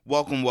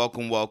Welcome,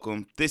 welcome,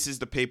 welcome. This is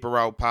the Paper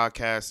Route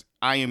Podcast.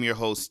 I am your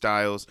host,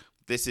 Styles.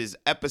 This is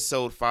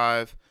episode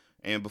 5.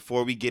 And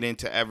before we get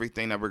into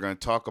everything that we're going to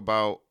talk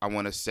about, I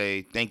want to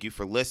say thank you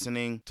for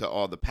listening to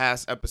all the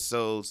past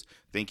episodes.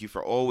 Thank you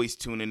for always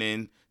tuning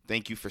in.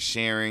 Thank you for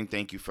sharing.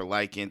 Thank you for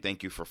liking.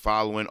 Thank you for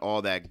following,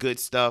 all that good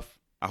stuff.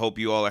 I hope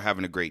you all are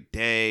having a great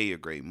day, a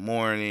great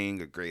morning,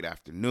 a great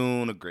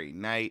afternoon, a great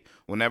night.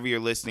 Whenever you're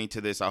listening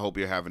to this, I hope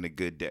you're having a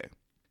good day.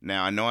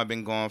 Now, I know I've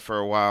been gone for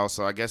a while,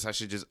 so I guess I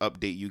should just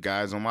update you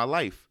guys on my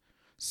life.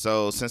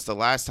 So since the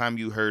last time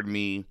you heard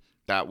me,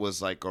 that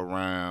was like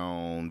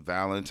around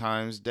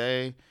Valentine's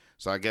Day.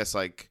 So I guess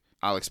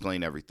I'll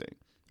explain everything.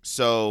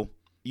 So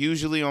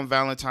usually on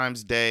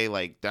Valentine's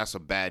Day, that's a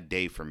bad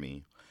day for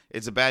me.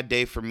 It's a bad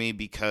day for me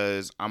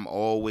because I'm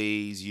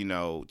always,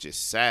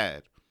 just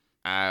sad.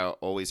 I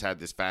always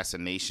had this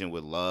fascination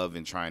with love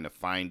and trying to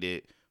find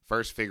it.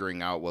 First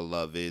figuring out what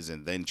love is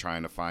and then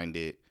trying to find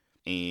it.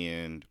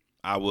 And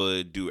I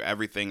would do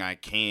everything I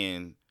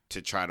can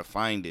to try to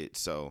find it.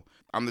 So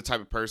I'm the type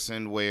of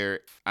person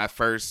where at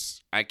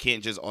first I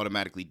can't just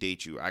automatically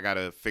date you. I got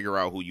to figure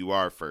out who you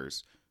are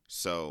first.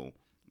 So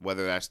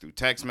whether that's through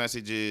text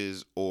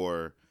messages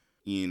or,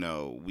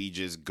 we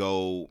just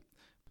go,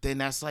 then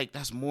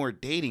that's more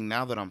dating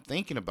now that I'm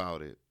thinking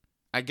about it.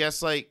 I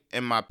guess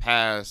in my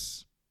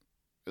past,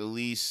 at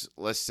least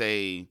let's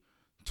say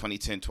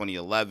 2010,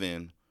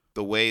 2011,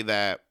 the way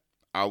that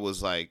I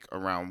was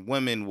around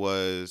women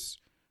was,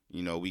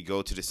 we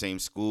go to the same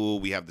school,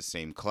 we have the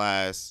same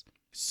class,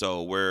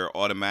 so we're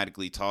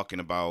automatically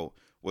talking about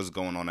what's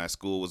going on at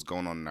school, what's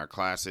going on in our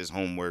classes,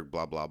 homework,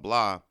 blah, blah,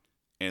 blah.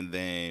 And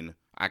then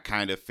I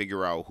kind of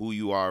figure out who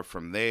you are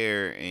from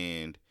there,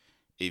 and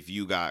if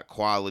you got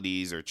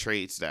qualities or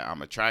traits that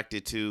I'm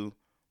attracted to,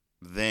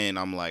 then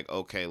I'm like,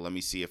 okay, let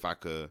me see if I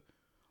could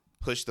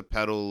push the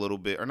pedal a little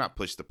bit, or not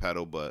push the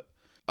pedal, but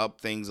up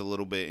things a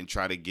little bit and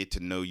try to get to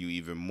know you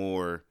even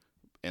more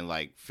and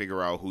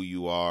figure out who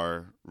you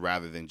are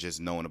rather than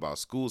just knowing about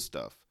school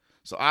stuff.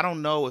 So I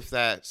don't know if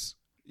that's,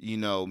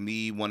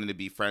 me wanting to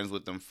be friends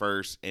with them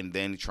first and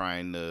then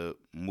trying to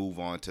move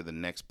on to the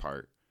next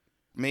part.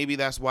 Maybe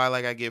that's why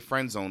I get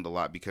friend zoned a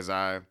lot, because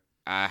I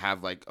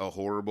have a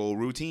horrible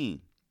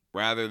routine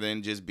rather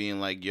than just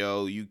being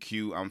yo, you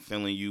cute, I'm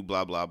feeling you,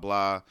 blah, blah,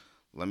 blah.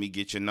 Let me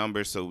get your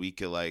number so we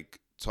could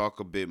talk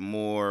a bit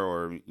more,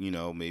 or,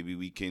 maybe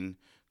we can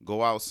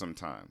go out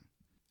sometime.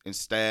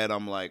 Instead,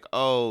 I'm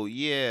oh,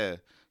 yeah,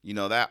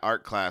 that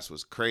art class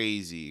was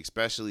crazy,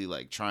 especially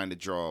trying to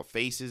draw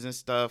faces and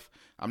stuff.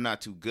 I'm not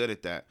too good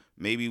at that.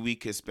 Maybe we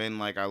could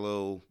spend our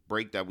little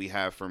break that we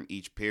have from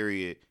each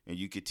period, and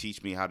you could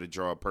teach me how to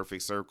draw a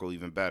perfect circle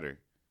even better.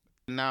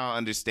 Now I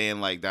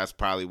understand that's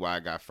probably why I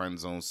got friend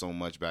zoned so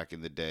much back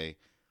in the day.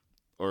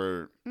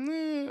 Or,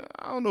 I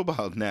don't know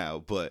about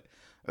now, but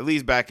at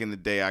least back in the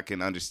day, I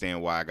can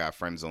understand why I got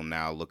friend zoned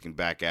now looking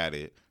back at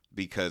it.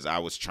 Because I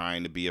was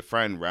trying to be a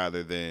friend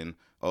rather than,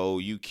 oh,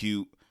 you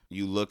cute,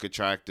 you look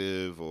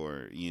attractive,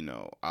 or,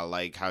 I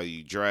like how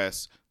you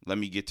dress. Let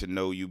me get to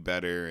know you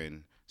better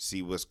and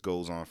see what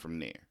goes on from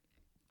there.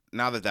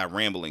 Now that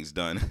rambling's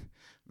done.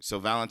 So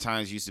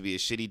Valentine's used to be a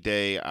shitty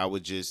day. I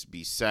would just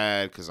be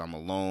sad because I'm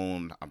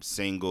alone. I'm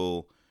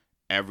single.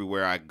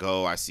 Everywhere I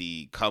go, I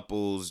see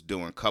couples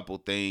doing couple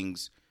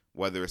things,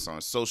 whether it's on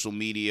social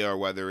media or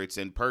whether it's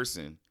in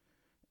person.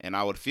 And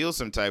I would feel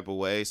some type of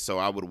way, so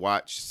I would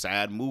watch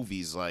sad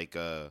movies like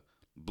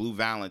Blue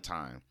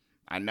Valentine.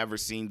 I never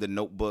seen The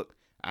Notebook.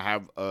 I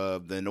have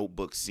The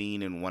Notebook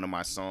scene in one of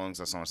my songs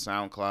that's on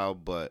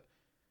SoundCloud, but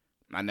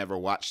I never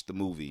watched the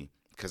movie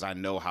because I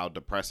know how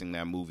depressing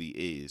that movie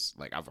is.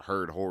 I've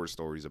heard horror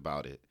stories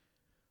about it.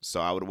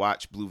 So I would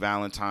watch Blue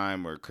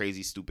Valentine or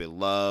Crazy Stupid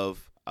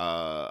Love.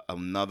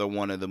 Another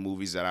one of the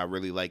movies that I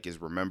really like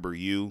is Remember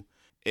You.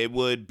 It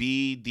would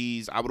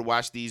be I would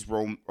watch these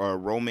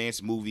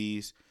romance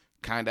movies,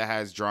 kind of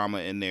has drama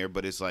in there,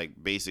 but it's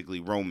basically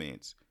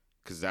romance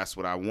because that's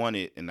what I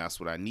wanted and that's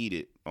what I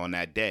needed on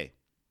that day.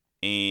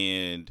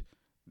 And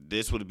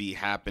this would be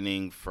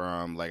happening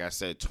from, like I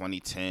said,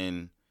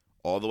 2010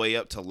 all the way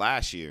up to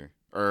last year,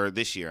 or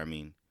this year, I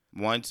mean.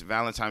 Once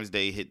Valentine's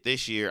Day hit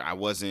this year, I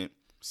wasn't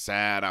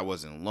sad, I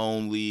wasn't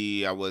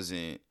lonely, I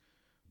wasn't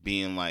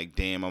being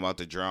damn, I'm about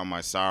to drown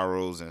my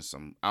sorrows in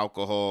some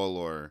alcohol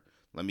or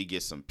let me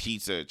get some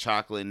pizza or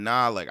chocolate.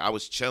 Nah, I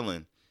was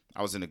chilling.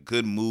 I was in a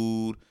good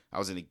mood. I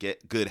was in a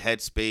good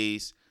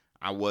headspace.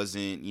 I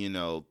wasn't,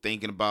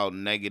 thinking about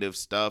negative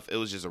stuff. It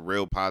was just a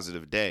real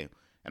positive day.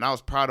 And I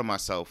was proud of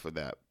myself for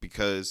that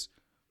because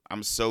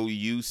I'm so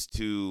used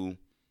to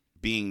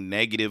being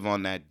negative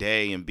on that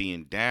day and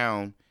being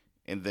down.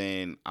 And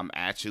then I'm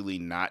actually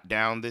not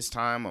down this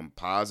time. I'm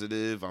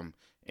positive. I'm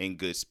in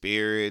good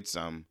spirits.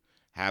 I'm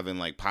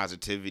having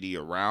positivity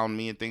around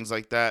me and things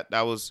like that.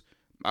 I was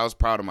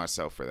proud of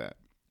myself for that.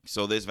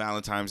 So this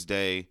Valentine's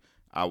Day,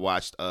 I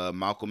watched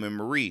Malcolm and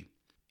Marie.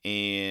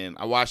 And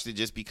I watched it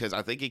just because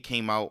I think it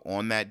came out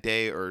on that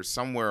day or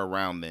somewhere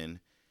around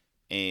then.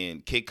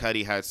 And Kid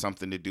Cudi had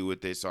something to do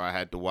with it, so I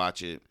had to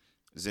watch it.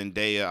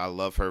 Zendaya, I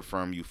love her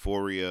from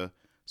Euphoria,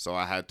 so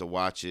I had to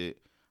watch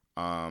it.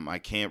 I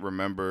can't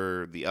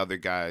remember the other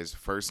guy's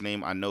first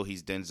name. I know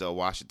he's Denzel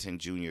Washington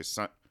Jr.'s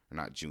son, or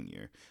not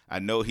Jr. I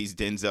know he's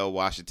Denzel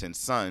Washington's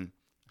son.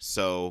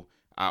 So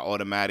I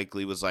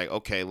automatically was like,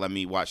 okay, let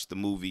me watch the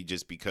movie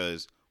just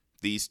because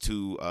these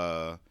two,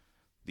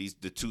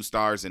 the two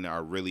stars in it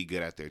are really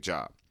good at their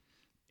job.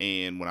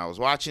 And when I was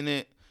watching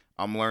it,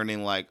 I'm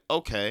learning like,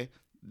 okay,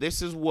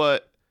 this is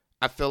what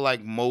I feel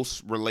like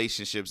most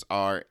relationships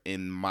are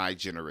in my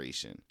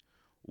generation,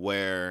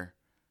 where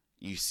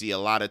you see a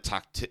lot of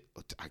toxic.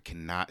 I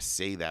cannot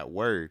say that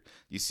word.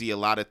 You see a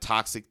lot of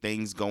toxic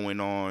things going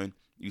on.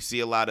 You see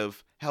a lot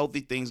of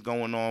healthy things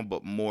going on,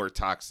 but more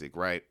toxic,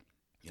 right?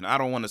 I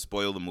don't want to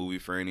spoil the movie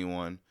for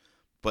anyone,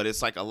 but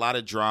it's like a lot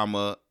of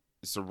drama.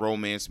 It's a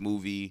romance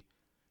movie,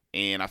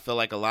 and I feel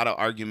like a lot of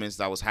arguments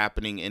that was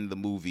happening in the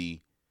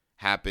movie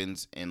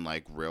happens in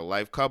like real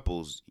life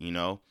couples.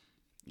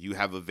 You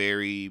have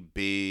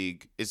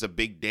it's a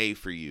big day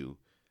for you.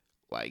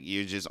 Like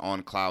you're just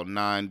on cloud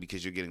nine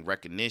because you're getting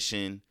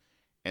recognition.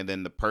 And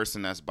then the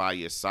person that's by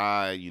your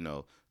side,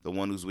 the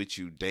one who's with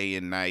you day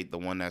and night, the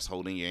one that's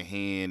holding your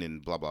hand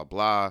and blah, blah,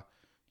 blah.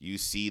 You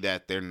see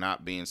that they're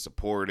not being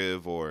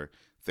supportive or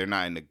they're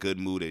not in a good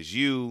mood as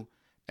you.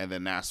 And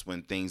then that's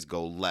when things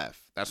go left.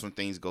 That's when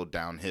things go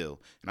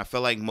downhill. And I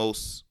feel like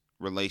most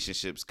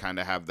relationships kind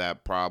of have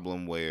that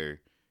problem where,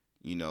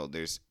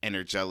 there's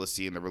inner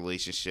jealousy in the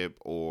relationship,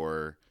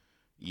 or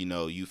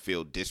you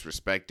feel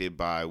disrespected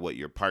by what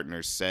your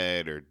partner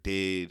said or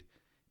did,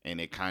 and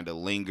it kind of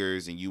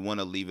lingers, and you want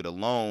to leave it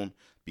alone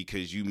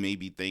because you may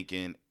be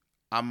thinking,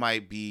 I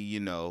might be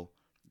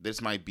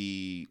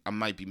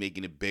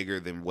making it bigger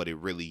than what it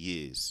really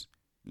is,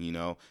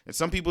 And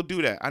some people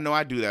do that. I know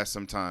I do that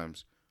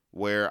sometimes,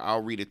 where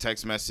I'll read a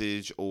text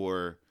message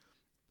or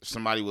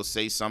somebody will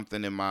say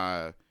something in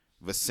my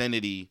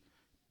vicinity,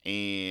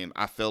 and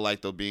I feel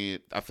like they're being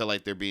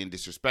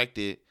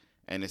disrespected,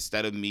 and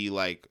instead of me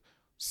like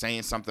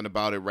saying something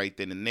about it right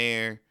then and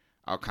there,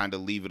 I'll kind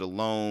of leave it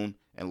alone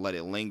and let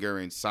it linger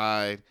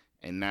inside.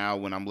 And now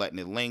when I'm letting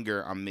it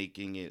linger, I'm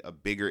making it a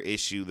bigger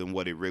issue than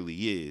what it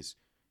really is.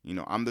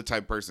 I'm the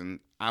type of person,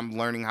 I'm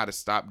learning how to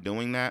stop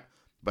doing that,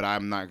 but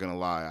I'm not going to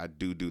lie, I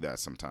do that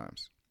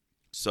sometimes.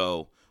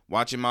 So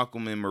watching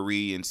Malcolm and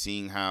Marie and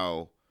seeing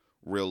how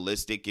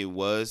realistic it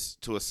was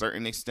to a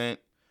certain extent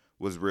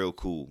was real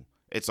cool.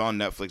 It's on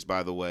Netflix,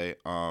 by the way.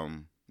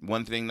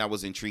 One thing that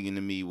was intriguing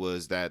to me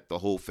was that the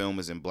whole film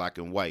is in black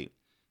and white.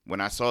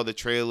 When I saw the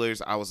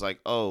trailers, I was like,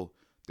 oh,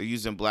 they're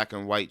using black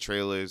and white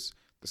trailers.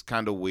 That's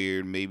kind of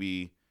weird.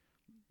 Maybe,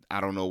 I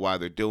don't know why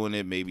they're doing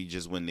it. Maybe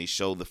just when they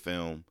show the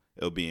film,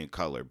 it'll be in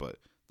color. But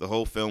the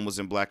whole film was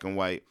in black and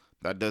white.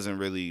 That doesn't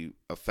really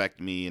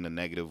affect me in a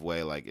negative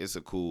way. Like, it's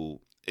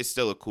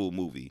still a cool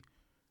movie.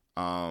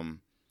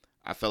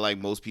 I feel like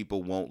most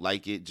people won't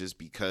like it just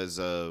because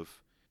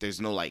of there's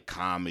no like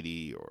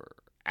comedy or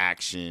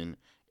action.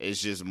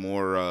 It's just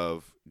more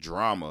of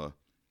drama.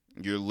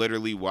 You're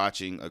literally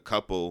watching a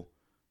couple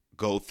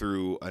go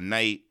through a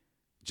night,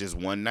 just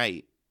one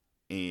night.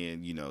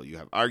 And, you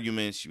have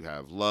arguments, you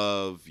have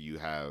love, you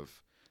have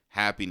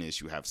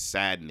happiness, you have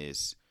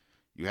sadness.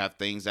 You have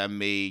things that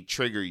may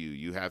trigger you.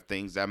 You have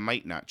things that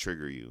might not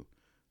trigger you.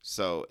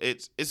 So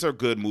it's a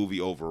good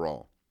movie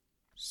overall.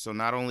 So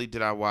not only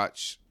did I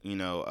watch,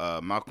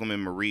 Malcolm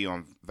and Marie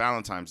on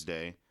Valentine's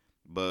Day,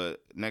 but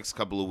next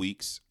couple of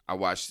weeks, I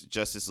watched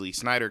Justice League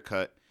Snyder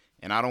Cut,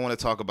 and I don't want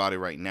to talk about it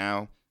right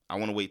now. I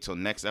want to wait till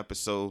next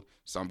episode,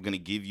 so I'm going to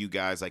give you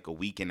guys like a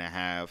week and a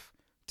half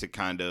to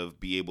kind of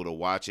be able to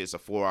watch it. It's a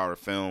 4-hour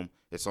film.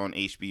 It's on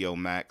HBO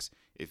Max.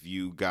 If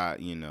you got,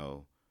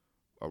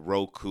 a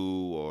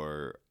Roku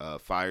or a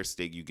Fire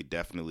Stick, you could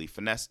definitely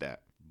finesse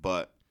that.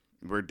 But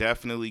we're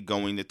definitely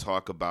going to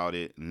talk about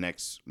it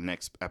next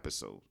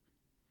episode.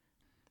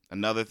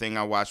 Another thing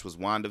I watched was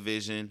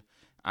WandaVision.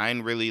 I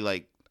didn't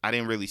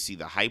really see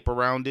the hype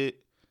around it.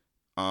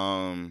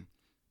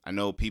 I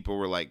know people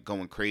were like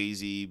going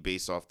crazy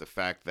based off the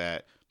fact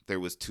that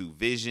there was 2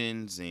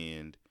 visions,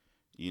 and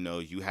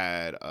you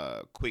had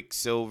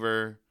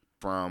Quicksilver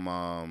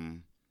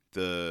from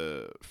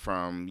the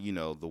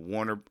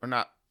Warner, or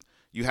not.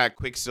 You had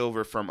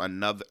Quicksilver from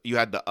another. You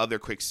had the other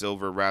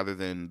Quicksilver rather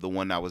than the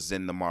one that was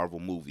in the Marvel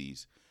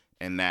movies,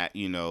 and that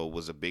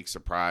was a big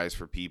surprise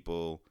for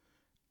people.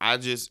 I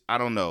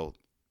don't know.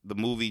 The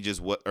movie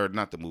just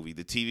not the movie.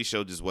 The TV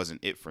show just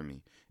wasn't it for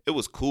me. It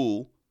was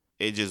cool.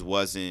 It just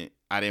wasn't.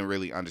 I didn't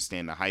really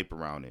understand the hype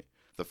around it.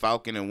 The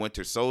Falcon and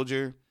Winter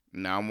Soldier.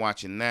 Now I'm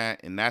watching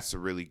that, and that's a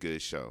really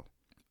good show.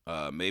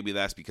 Maybe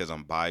that's because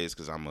I'm biased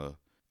because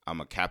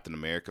I'm a Captain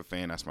America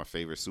fan. That's my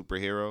favorite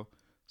superhero.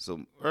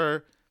 So,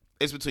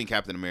 it's between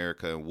Captain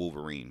America and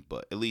Wolverine,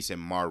 but at least in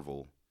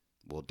Marvel,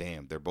 well,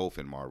 damn, they're both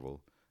in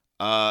Marvel.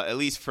 At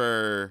least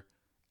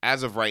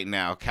as of right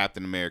now,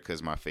 Captain America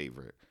is my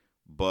favorite.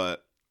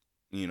 But,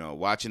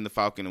 watching the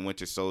Falcon and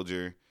Winter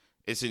Soldier,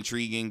 it's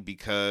intriguing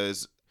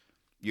because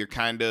you're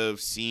kind of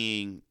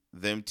seeing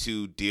them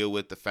to deal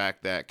with the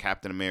fact that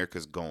Captain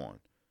America's gone.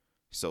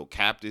 So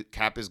Cap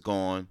is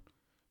gone,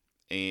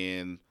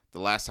 and the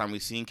last time we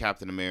seen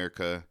Captain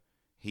America,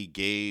 He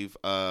gave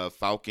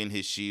Falcon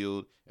his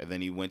shield, and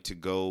then he went to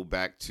go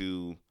back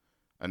to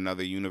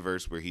another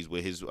universe where he's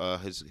with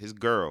his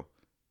girl.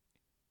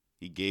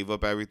 He gave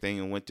up everything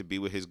and went to be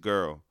with his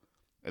girl.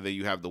 And then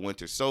you have the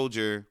Winter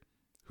Soldier,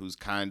 who's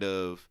kind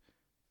of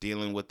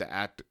dealing with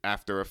the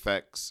after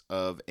effects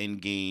of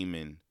Endgame,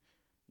 and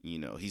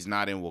he's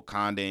not in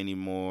Wakanda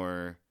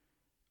anymore.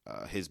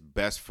 His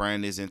best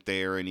friend isn't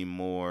there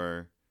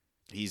anymore.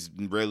 He's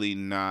really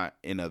not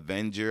an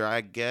Avenger,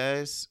 I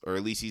guess, or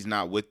at least he's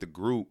not with the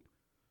group.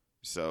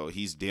 So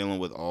he's dealing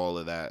with all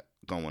of that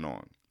going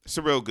on. It's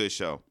a real good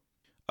show.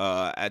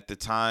 At the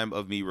time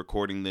of me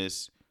recording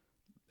this,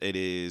 they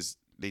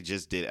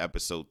just did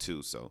episode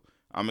 2. So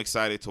I'm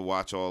excited to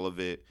watch all of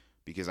it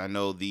because I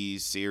know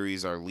these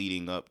series are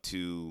leading up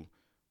to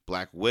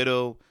Black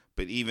Widow.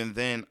 But even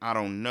then, I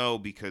don't know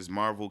because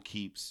Marvel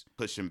keeps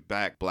pushing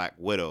back Black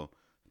Widow.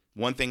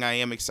 One thing I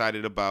am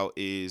excited about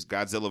is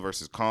Godzilla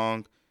vs.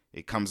 Kong.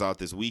 It comes out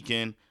this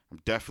weekend.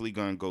 I'm definitely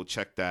going to go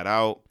check that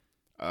out.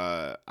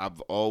 I've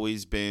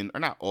always been,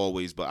 or not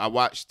always, but I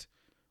watched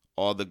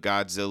all the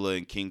Godzilla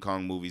and King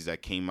Kong movies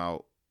that came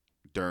out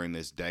during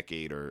this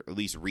decade, or at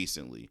least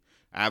recently.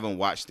 I haven't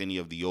watched any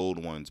of the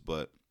old ones,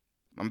 but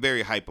I'm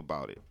very hype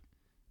about it.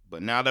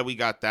 But now that we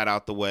got that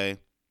out the way,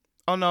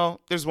 oh no,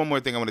 there's one more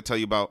thing I want to tell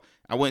you about.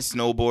 I went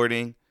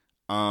snowboarding.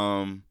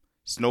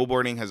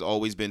 Snowboarding has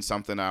always been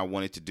something I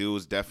wanted to do.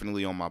 It's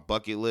definitely on my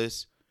bucket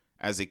list.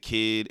 As a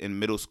kid in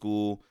middle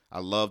school, I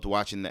loved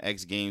watching the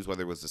X Games,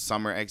 whether it was the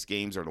summer X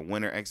Games or the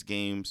winter X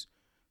Games.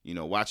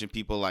 Watching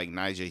people like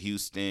Nyjah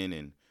Houston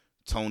and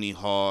Tony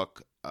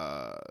Hawk,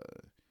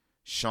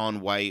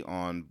 Shaun White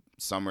on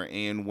summer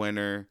and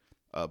winter,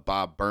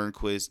 Bob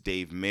Burnquist,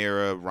 Dave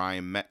Mara,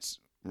 Ryan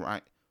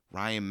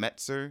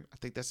Metzer, I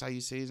think that's how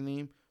you say his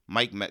name.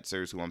 Mike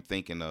Metzer is who I'm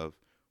thinking of.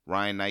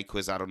 Ryan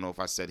Nyquist, I don't know if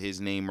I said his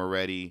name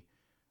already.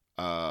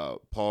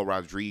 Paul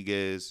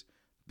Rodriguez.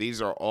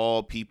 These are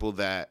all people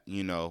that,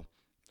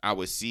 I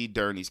would see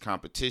during these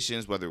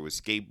competitions, whether it was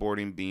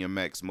skateboarding,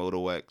 BMX,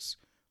 Moto X,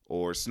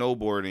 or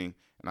snowboarding.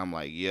 And I'm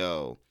like,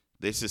 yo,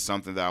 this is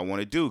something that I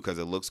want to do because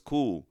it looks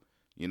cool.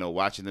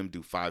 Watching them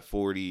do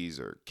 540s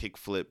or kick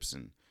flips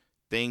and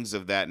things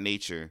of that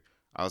nature.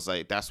 I was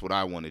like, that's what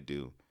I want to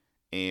do.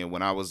 And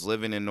when I was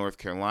living in North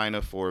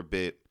Carolina for a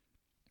bit,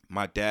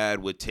 my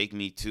dad would take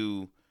me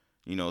to,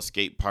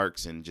 skate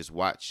parks and just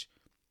watch.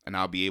 And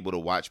I'll be able to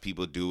watch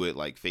people do it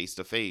like face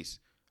to face.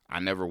 I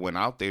never went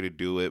out there to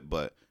do it,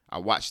 but I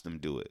watched them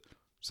do it.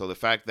 So the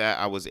fact that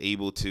I was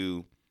able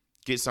to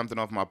get something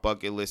off my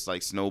bucket list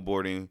like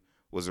snowboarding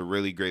was a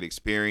really great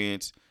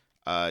experience.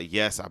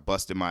 Yes, I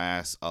busted my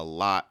ass a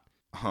lot.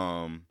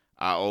 I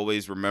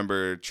always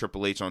remember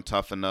Triple H on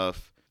Tough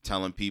Enough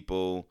telling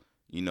people,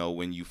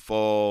 when you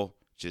fall,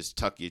 just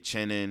tuck your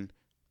chin in.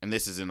 And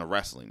this is in a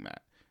wrestling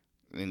mat.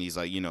 And he's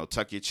like,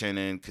 tuck your chin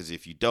in because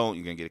if you don't,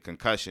 you're going to get a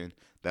concussion.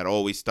 That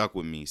always stuck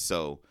with me.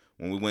 So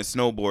when we went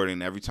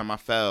snowboarding, every time I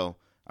fell,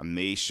 I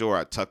made sure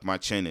I tucked my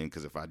chin in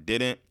because if I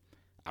didn't,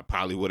 I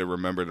probably would have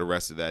remembered the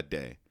rest of that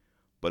day.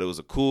 But it was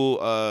a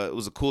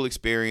cool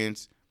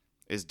experience.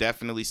 It's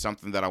definitely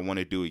something that I want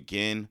to do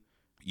again.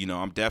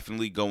 I'm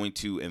definitely going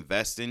to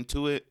invest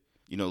into it.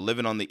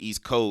 Living on the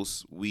East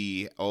Coast,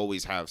 we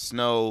always have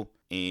snow,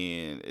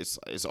 and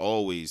it's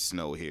always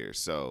snow here.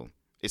 So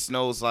it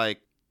snows like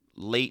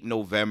late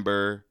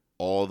November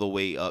all the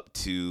way up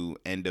to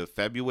end of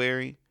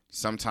February.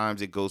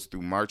 Sometimes it goes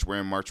through March. We're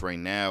in March right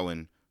now,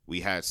 and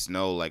we had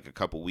snow like a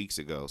couple weeks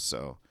ago.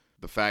 So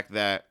the fact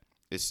that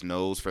it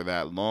snows for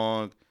that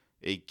long,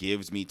 it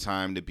gives me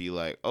time to be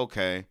like,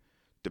 okay,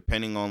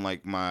 depending on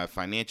like my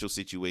financial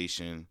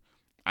situation,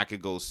 I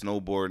could go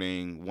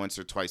snowboarding once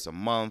or twice a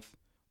month,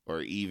 or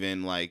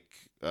even like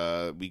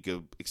we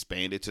could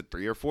expand it to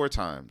 3 or 4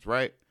 times,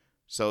 right?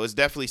 So it's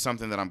definitely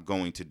something that I'm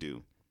going to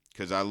do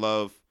because I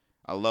love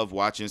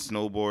watching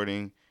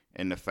snowboarding,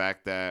 and the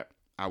fact that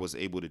I was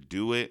able to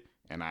do it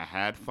and I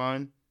had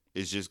fun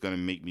is just going to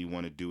make me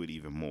want to do it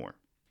even more.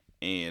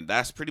 And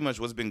that's pretty much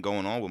what's been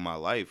going on with my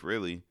life,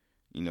 really.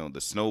 The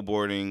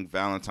snowboarding,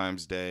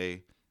 Valentine's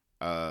Day,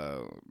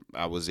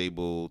 I was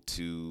able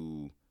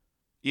to,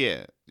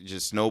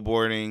 just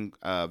snowboarding,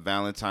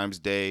 Valentine's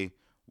Day,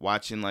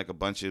 watching like a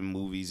bunch of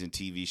movies and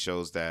TV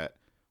shows that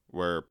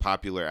were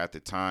popular at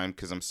the time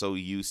because I'm so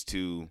used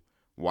to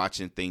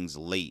watching things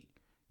late.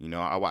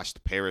 I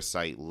watched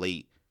Parasite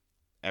late.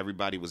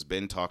 Everybody was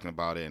been talking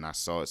about it, and I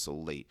saw it so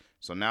late.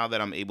 So now that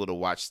I'm able to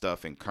watch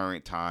stuff in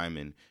current time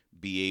and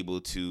be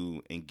able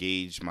to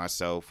engage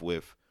myself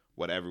with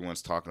what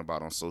everyone's talking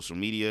about on social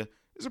media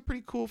is a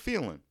pretty cool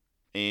feeling.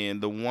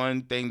 And the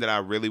one thing that I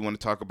really want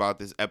to talk about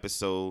this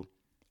episode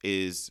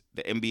is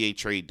the NBA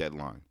trade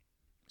deadline.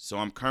 So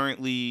I'm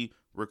currently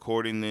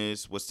recording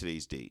this. What's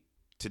today's date?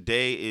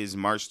 Today is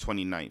March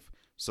 29th.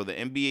 So the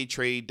NBA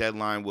trade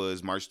deadline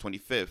was March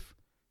 25th.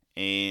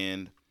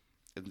 And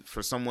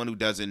for someone who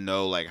doesn't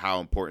know like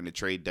how important the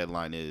trade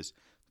deadline is,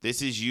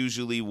 this is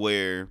usually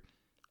where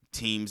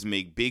teams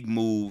make big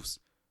moves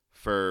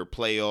for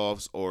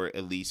playoffs or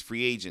at least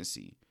free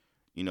agency.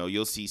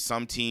 You'll see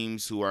some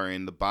teams who are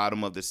in the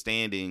bottom of the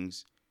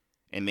standings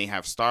and they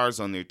have stars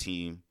on their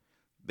team,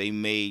 they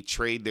may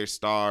trade their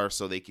star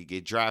so they could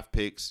get draft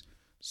picks.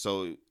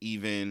 So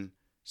even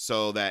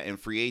so that in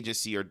free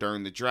agency or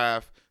during the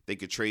draft, they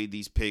could trade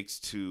these picks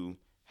to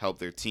help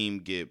their team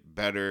get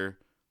better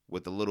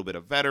with a little bit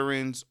of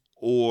veterans,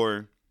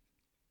 or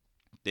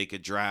they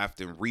could draft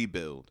and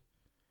rebuild.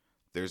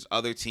 There's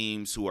other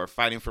teams who are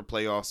fighting for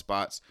playoff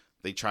spots.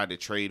 They try to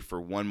trade for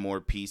one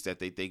more piece that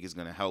they think is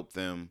going to help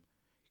them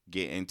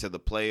get into the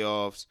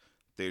playoffs.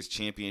 There's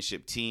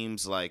championship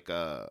teams like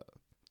the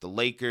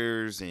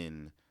Lakers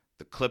and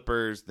the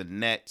Clippers, the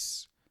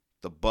Nets,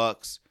 the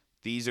Bucks.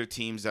 These are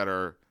teams that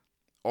are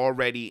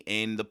already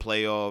in the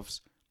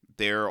playoffs.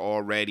 They're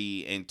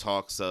already in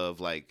talks of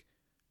like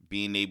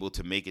being able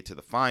to make it to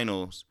the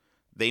finals.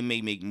 They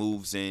may make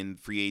moves in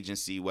free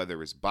agency,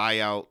 whether it's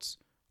buyouts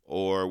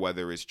or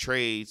whether it's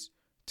trades,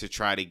 to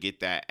try to get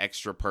that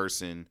extra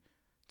person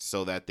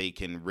so that they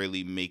can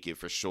really make it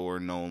for sure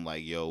known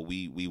like, yo,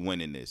 we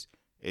winning this.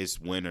 It's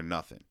win or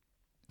nothing.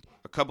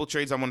 A couple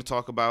trades I want to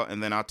talk about,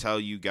 and then I'll tell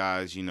you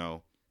guys,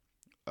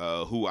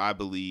 who I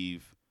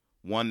believe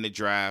won the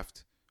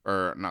draft.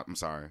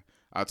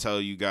 I'll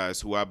tell you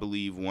guys who I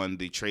believe won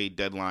the trade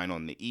deadline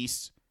on the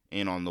East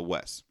and on the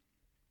West.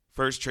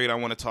 First trade I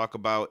want to talk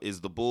about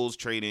is the Bulls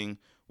trading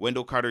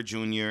Wendell Carter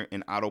Jr.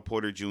 and Otto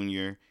Porter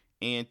Jr.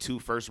 and 2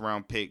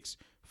 first-round picks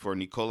for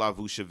Nikola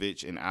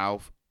Vucevic and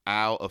Al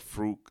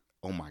Afruk.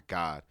 Oh, my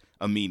God.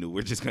 Aminu.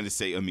 We're just going to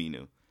say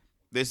Aminu.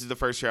 This is the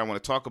first trade I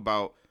want to talk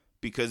about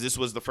because this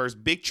was the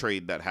first big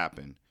trade that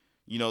happened.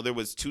 There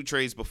was 2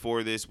 trades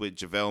before this with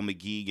JaVale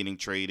McGee getting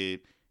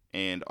traded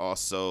and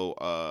also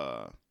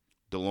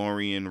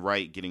DeLorean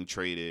Wright getting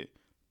traded.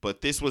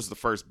 But this was the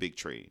first big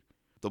trade.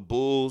 The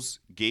Bulls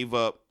gave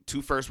up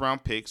 2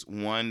 first-round picks,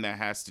 one that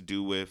has to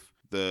do with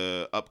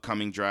the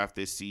upcoming draft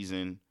this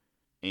season,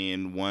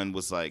 and one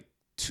was like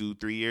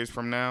 2-3 years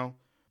from now.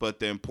 But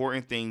the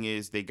important thing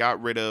is they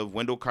got rid of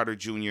Wendell Carter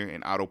Jr.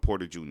 and Otto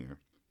Porter Jr.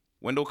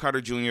 Wendell Carter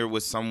Jr.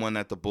 was someone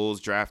that the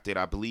Bulls drafted,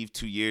 I believe,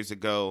 2 years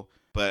ago,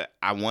 but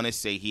I want to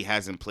say he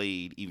hasn't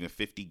played even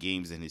 50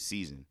 games in his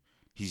season.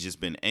 He's just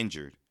been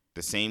injured.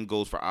 The same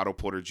goes for Otto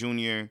Porter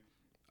Jr.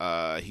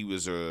 He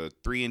was a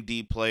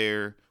 3-and-D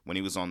player when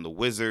he was on the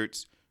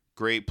Wizards.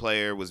 Great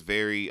player, was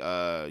very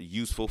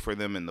useful for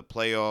them in the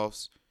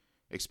playoffs,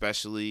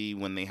 especially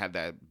when they had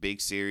that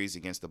big series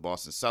against the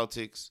Boston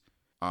Celtics.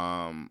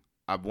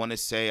 I want to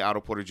say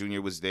Otto Porter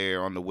Jr. was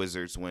there on the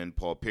Wizards when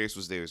Paul Pierce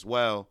was there as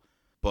well,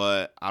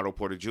 but Otto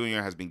Porter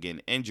Jr. has been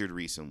getting injured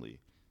recently.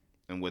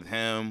 And with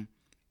him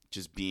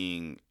just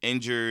being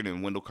injured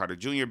and Wendell Carter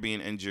Jr.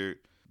 being injured,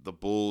 the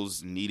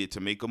Bulls needed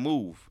to make a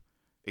move,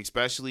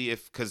 especially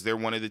because they're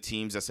one of the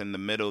teams that's in the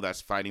middle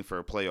that's fighting for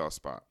a playoff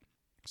spot.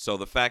 So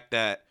the fact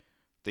that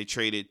they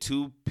traded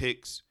 2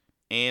 picks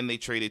and they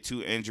traded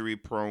 2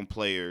 injury-prone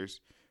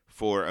players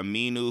for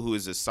Aminu, who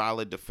is a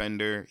solid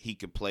defender. He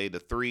could play the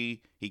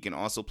 3. He can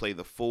also play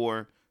the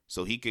 4.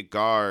 So he could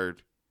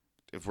guard,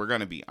 if we're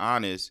going to be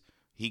honest,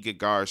 he could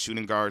guard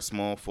shooting guards,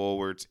 small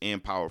forwards,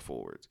 and power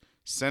forwards.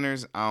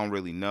 Centers, I don't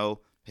really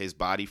know. His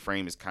body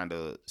frame is kind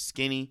of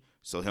skinny,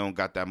 so he don't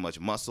got that much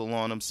muscle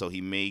on him. So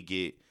he may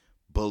get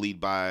bullied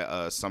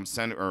by some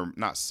center, or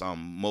not some,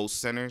 most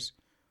centers.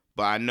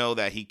 But I know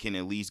that he can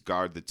at least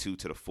guard the 2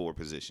 to the 4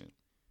 position.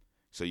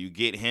 So you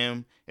get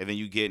him, and then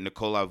you get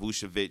Nikola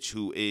Vucevic,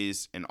 who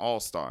is an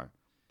all-star.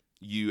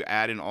 You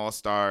add an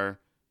all-star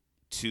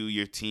to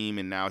your team,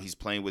 and now he's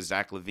playing with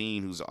Zach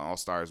LaVine, who's an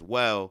all-star as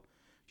well.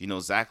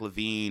 Zach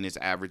LaVine is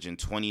averaging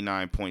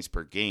 29 points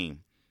per game.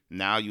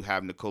 Now you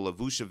have Nikola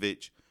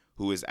Vucevic,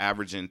 who is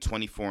averaging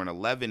 24 and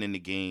 11 in the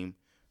game.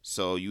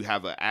 So you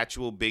have an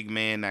actual big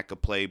man that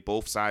could play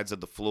both sides of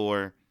the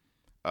floor.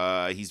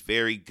 He's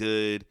very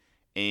good,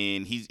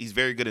 and he's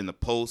very good in the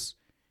post.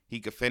 He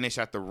could finish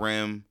at the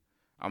rim.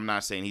 I'm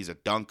not saying he's a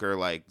dunker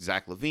like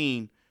Zach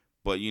LaVine,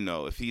 but,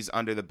 if he's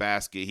under the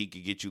basket, he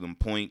could get you them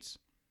points.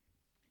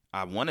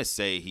 I want to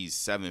say he's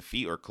 7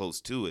 feet or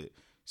close to it.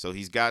 So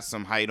he's got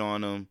some height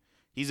on him.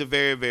 He's a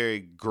very, very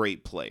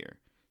great player.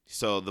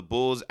 So the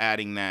Bulls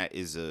adding that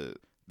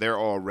they're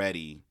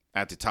already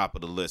at the top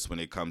of the list when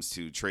it comes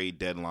to trade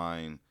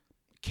deadline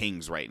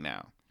kings right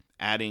now.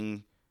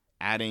 Adding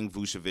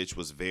Vucevic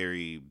was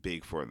very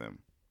big for them.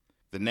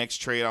 The next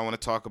trade I want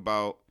to talk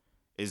about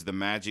is the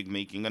Magic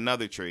making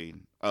another trade.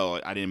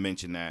 Oh, I didn't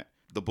mention that.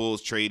 The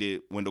Bulls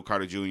traded Wendell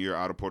Carter Jr.,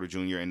 Otto Porter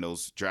Jr., and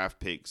those draft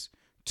picks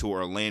to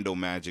Orlando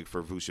Magic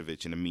for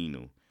Vucevic and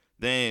Aminu.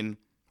 Then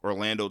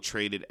Orlando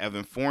traded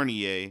Evan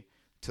Fournier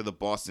to the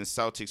Boston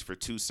Celtics for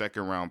 2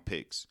 second-round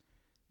picks.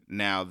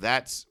 Now,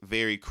 that's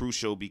very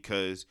crucial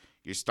because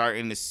you're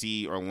starting to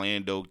see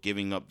Orlando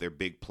giving up their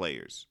big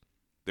players.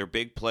 Their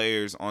big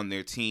players on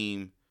their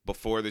team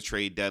before the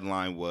trade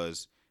deadline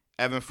was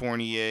Evan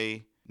Fournier,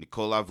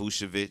 Nikola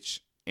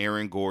Vucevic,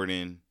 Aaron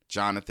Gordon,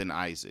 Jonathan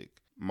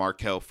Isaac,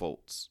 Markelle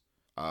Fultz,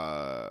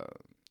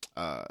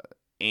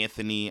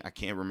 Anthony, I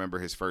can't remember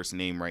his first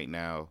name right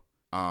now.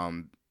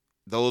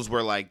 Those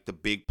were like the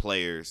big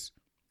players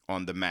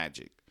on the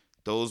Magic.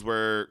 Those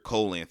were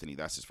Cole Anthony,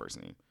 that's his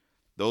first name.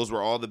 Those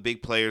were all the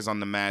big players on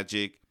the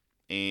Magic.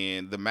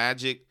 And the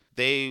Magic,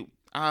 they're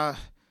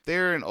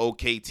an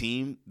okay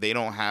team. They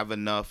don't have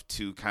enough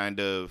to kind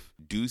of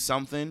do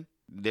something.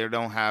 They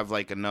don't have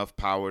like enough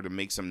power to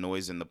make some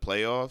noise in the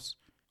playoffs.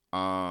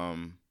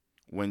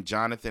 When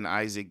Jonathan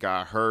Isaac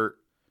got hurt,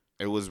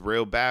 it was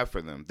real bad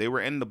for them. They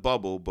were in the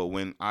bubble, but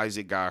when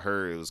Isaac got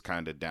hurt, it was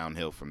kind of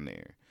downhill from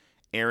there.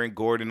 Aaron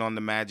Gordon on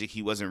the Magic,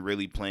 he wasn't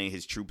really playing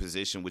his true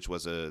position, which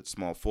was a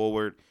small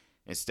forward.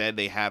 Instead,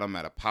 they had him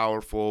at a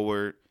power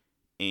forward,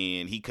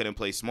 and he couldn't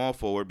play small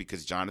forward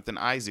because Jonathan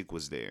Isaac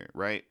was there,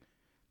 right?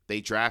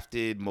 They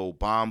drafted Mo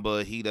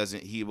Bamba.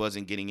 He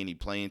wasn't getting any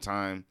playing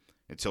time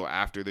until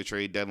after the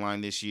trade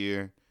deadline this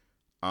year.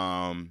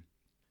 I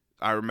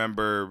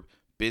remember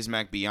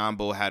Bismack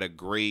Biyombo had a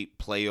great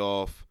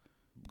playoff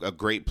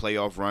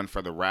run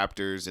for the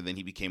Raptors, and then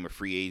he became a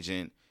free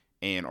agent,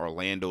 and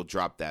Orlando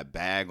dropped that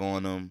bag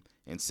on him,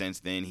 and since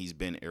then he's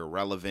been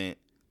irrelevant.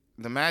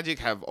 The Magic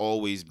have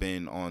always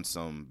been on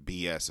some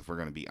BS, if we're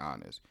going to be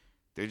honest.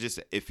 They're just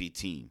an iffy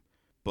team.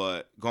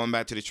 But going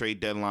back to the trade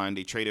deadline,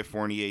 they traded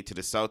Fournier to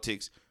the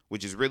Celtics,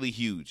 which is really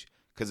huge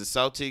because the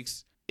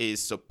Celtics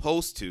is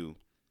supposed to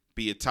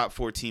be a top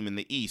 4 team in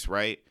the East,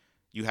 right?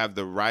 You have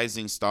the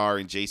rising star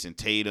in Jason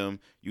Tatum.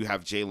 You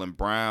have Jaylen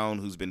Brown,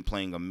 who's been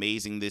playing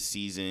amazing this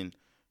season.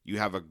 You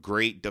have a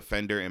great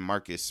defender in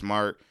Marcus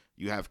Smart.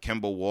 You have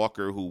Kemba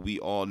Walker, who we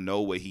all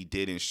know what he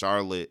did in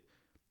Charlotte.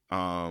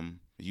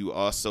 You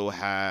also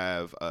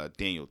have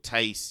Daniel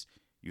Tice.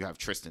 You have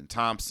Tristan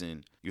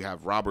Thompson. You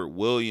have Robert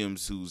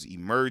Williams, who's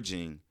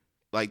emerging.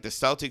 Like, the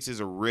Celtics is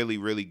a really,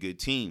 really good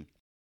team,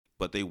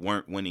 but they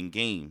weren't winning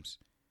games.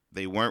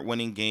 They weren't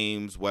winning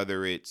games,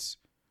 whether it's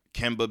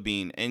Kemba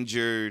being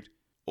injured,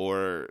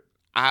 or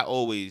I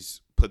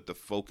always put the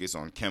focus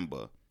on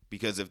Kemba,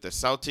 because if the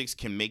Celtics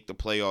can make the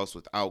playoffs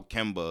without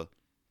Kemba,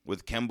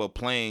 with Kemba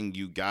playing,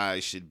 you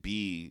guys should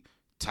be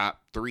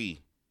top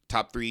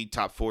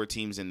 4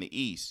 teams in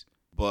the East.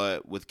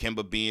 But with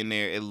Kemba being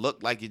there, it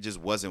looked like it just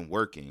wasn't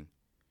working.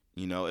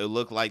 You know, it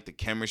looked like the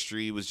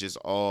chemistry was just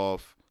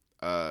off.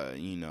 I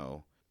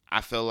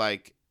feel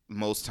like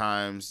most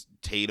times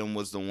Tatum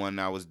was the one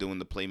that was doing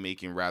the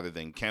playmaking rather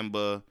than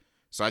Kemba.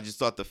 So I just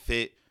thought the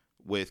fit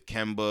with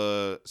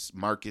Kemba,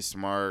 Marcus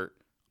Smart,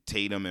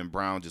 Tatum, and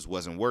Brown just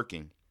wasn't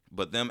working.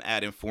 But them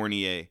adding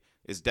Fournier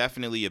is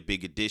definitely a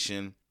big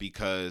addition,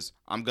 because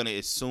I'm going to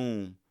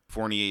assume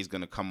Fournier is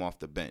going to come off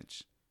the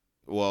bench.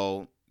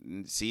 Well,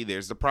 see,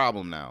 there's the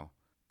problem now.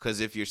 Because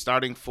if your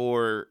starting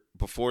 4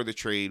 before the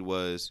trade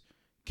was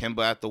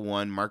Kemba at the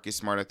 1, Marcus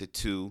Smart at the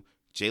 2,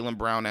 Jaylen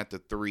Brown at the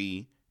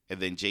 3, and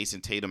then Jason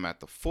Tatum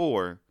at the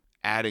 4,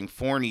 adding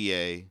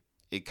Fournier,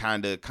 it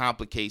kind of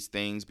complicates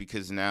things,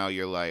 because now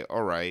you're like,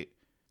 all right,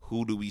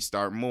 who do we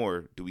start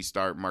more? Do we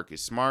start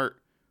Marcus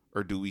Smart,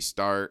 or do we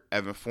start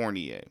Evan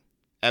Fournier?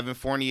 Evan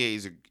Fournier,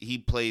 he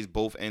plays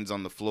both ends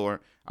on the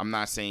floor. I'm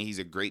not saying he's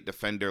a great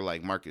defender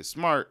like Marcus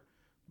Smart,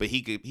 but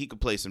he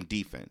could play some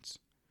defense.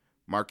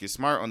 Marcus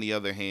Smart, on the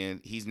other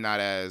hand, he's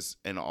not as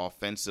an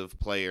offensive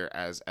player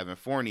as Evan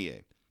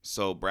Fournier.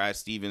 So Brad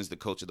Stevens, the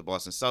coach of the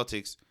Boston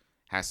Celtics,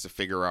 has to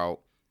figure out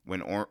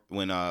when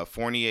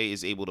Fournier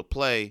is able to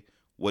play,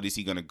 what is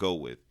he going to go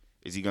with?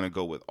 Is he going to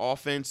go with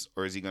offense,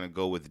 or is he going to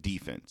go with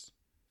defense?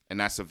 And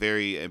that's a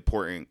very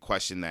important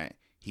question that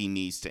he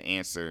needs to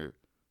answer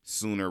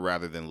sooner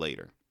rather than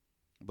later.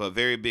 But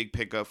very big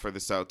pickup for the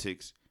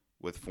Celtics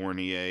with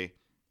Fournier.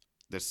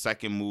 The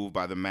second move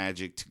by the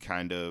Magic to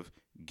kind of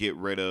get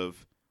rid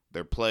of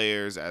their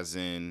players,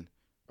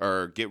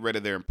 get rid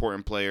of their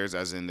important players,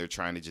 as in they're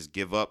trying to just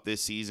give up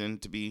this season,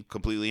 to be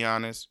completely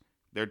honest.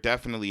 They're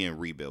definitely in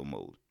rebuild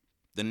mode.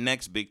 The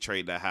next big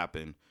trade that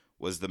happened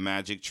was the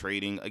Magic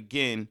trading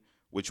again,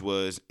 which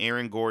was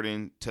Aaron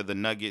Gordon to the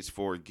Nuggets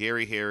for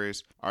Gary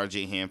Harris,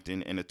 RJ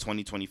Hampton, and a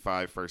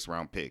 2025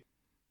 first-round pick.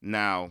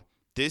 Now,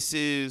 this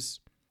is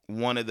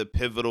one of the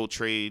pivotal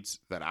trades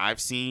that I've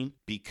seen,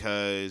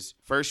 because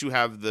first you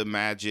have the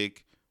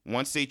Magic.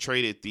 Once they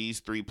traded these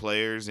 3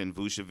 players in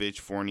Vucevic,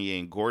 Fournier,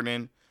 and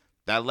Gordon,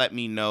 that let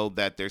me know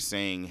that they're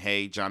saying,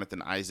 hey,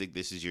 Jonathan Isaac,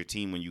 this is your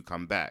team when you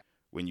come back.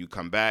 When you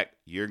come back,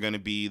 you're going to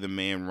be the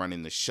man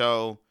running the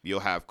show.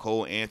 You'll have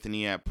Cole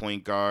Anthony at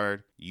point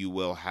guard. You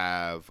will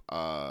have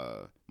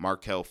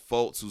Markelle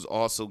Fultz, who's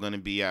also going to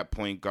be at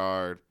point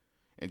guard.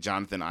 And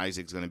Jonathan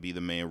Isaac's going to be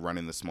the man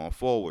running the small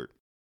forward.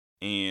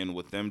 And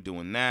with them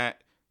doing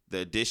that, the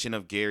addition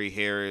of Gary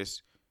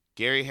Harris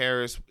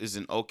is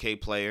an okay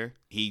player.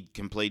 He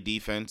can play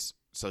defense,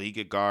 so he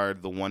could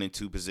guard the 1 and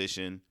 2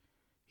 position.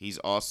 He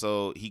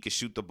could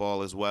shoot the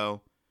ball as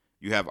well.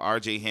 You have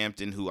RJ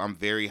Hampton, who I'm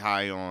very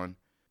high on.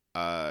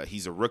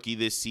 He's a rookie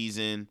this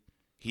season.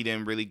 He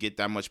didn't really get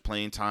that much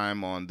playing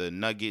time on the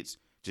Nuggets,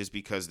 just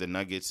because the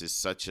Nuggets is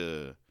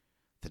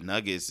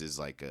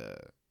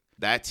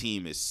that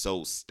team is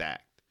so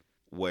stacked,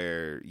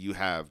 where you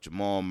have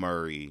Jamal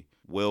Murray,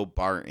 Will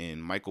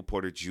Barton, Michael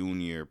Porter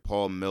Jr.,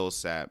 Paul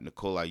Millsap,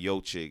 Nikola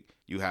Jokic.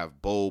 You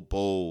have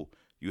Bol.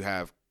 You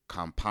have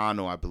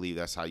Campano, I believe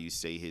that's how you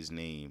say his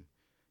name.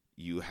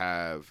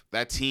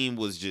 That team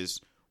was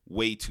just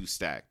way too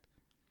stacked.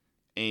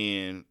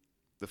 And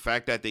The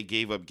fact that they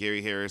gave up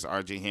Gary Harris,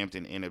 RJ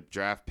Hampton, and a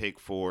draft pick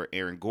for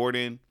Aaron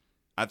Gordon,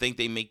 I think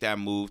they make that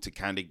move to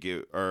kind of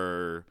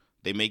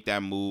they make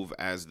that move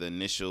as the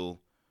initial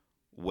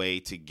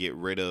way to get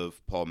rid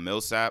of Paul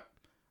Millsap.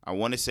 I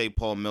want to say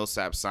Paul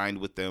Millsap signed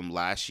with them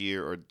last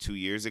year or 2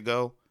 years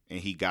ago, and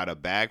he got a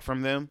bag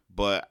from them.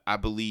 But I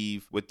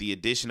believe with the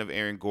addition of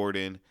Aaron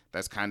Gordon,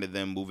 that's kind of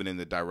them moving in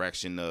the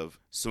direction of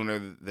sooner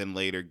than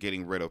later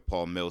getting rid of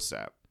Paul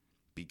Millsap,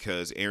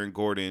 because Aaron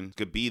Gordon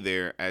could be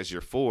there as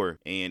your 4.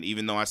 And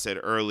even though I said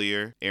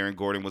earlier Aaron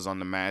Gordon was on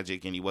the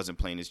Magic and he wasn't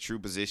playing his true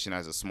position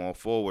as a small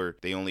forward,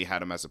 they only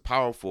had him as a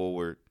power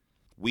forward,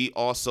 we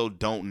also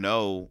don't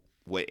know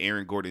what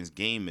Aaron Gordon's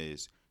game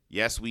is.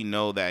 Yes, we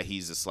know that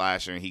he's a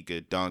slasher and he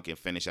could dunk and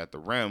finish at the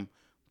rim,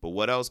 but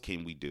what else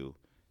can we do?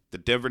 The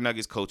Denver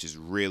Nuggets coach is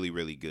really,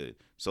 really good.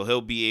 So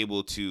he'll be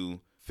able to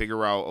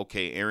figure out,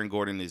 okay, Aaron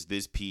Gordon is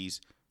this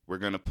piece. We're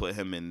going to put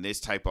him in this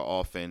type of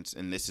offense,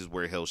 and this is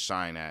where he'll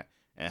shine at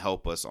and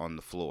help us on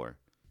the floor.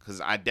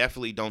 Because I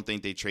definitely don't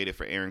think they traded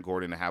for Aaron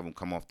Gordon to have him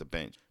come off the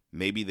bench.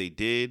 Maybe they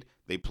did.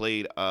 They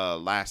played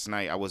last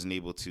night. I wasn't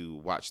able to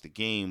watch the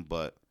game,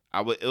 but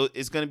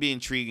it's going to be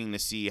intriguing to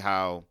see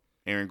how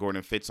Aaron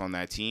Gordon fits on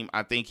that team.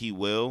 I think he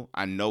will.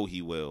 I know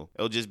he will.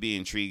 It'll just be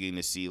intriguing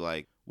to see,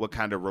 like, what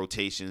kind of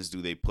rotations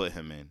do they put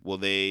him in? Will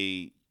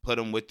they put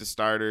him with the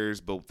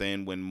starters, but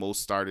then when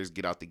most starters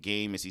get out the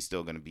game, is he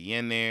still going to be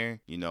in there?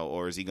 You know,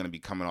 or is he going to be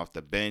coming off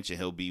the bench and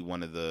he'll be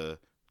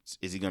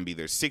is he going to be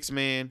their 6th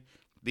man?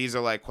 These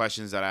are like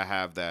questions that I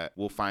have that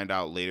we'll find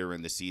out later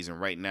in the season.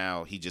 Right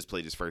now, he just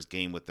played his first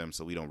game with them,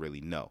 so we don't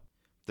really know.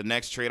 The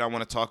next trade I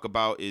want to talk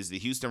about is the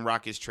Houston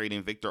Rockets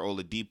trading Victor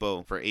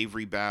Oladipo for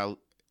Avery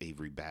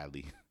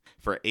Bradley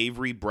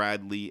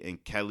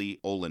and Kelly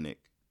Olynyk.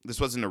 This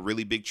wasn't a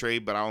really big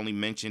trade, but I only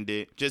mentioned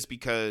it just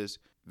because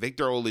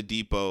Victor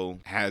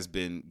Oladipo has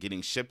been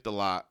getting shipped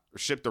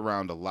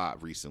around a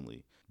lot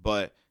recently.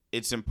 But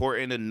it's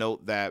important to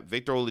note that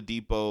Victor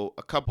Oladipo,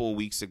 a couple of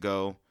weeks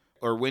ago,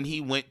 or when he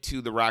went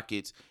to the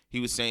Rockets, he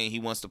was saying he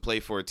wants to play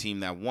for a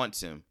team that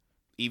wants him.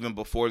 Even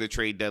before the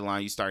trade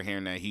deadline, you start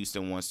hearing that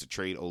Houston wants to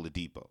trade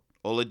Oladipo.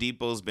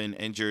 Oladipo's been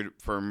injured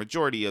for a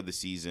majority of the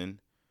season.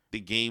 The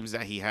games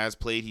that he has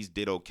played, he's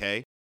did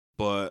okay.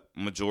 But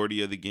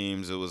majority of the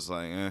games, it was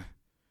like,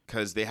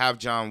 because they have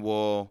John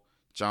Wall.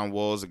 John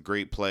Wall is a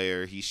great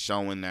player. He's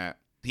showing that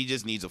he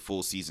just needs a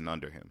full season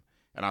under him.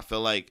 And I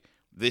feel like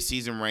this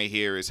season right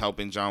here is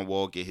helping John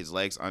Wall get his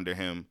legs under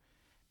him.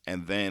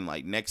 And then,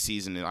 like, next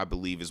season, I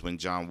believe, is when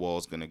John Wall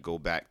is going to go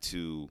back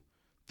to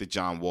the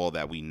John Wall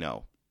that we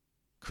know.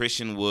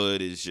 Christian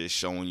Wood is just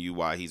showing you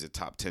why he's a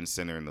top 10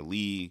 center in the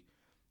league.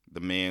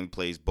 The man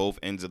plays both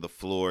ends of the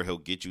floor. He'll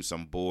get you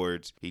some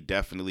boards. He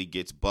definitely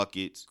gets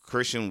buckets.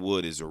 Christian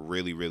Wood is a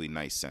really, really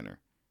nice center.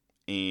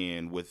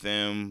 And with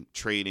them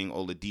trading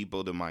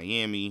Oladipo to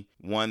Miami,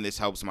 one, this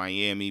helps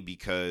Miami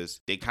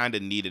because they kind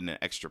of needed an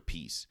extra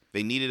piece.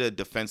 They needed a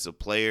defensive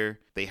player.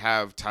 They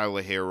have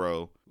Tyler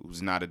Herro,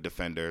 who's not a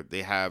defender.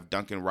 They have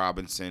Duncan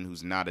Robinson,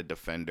 who's not a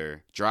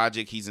defender.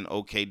 Dragic, he's an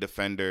okay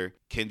defender.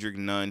 Kendrick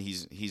Nunn,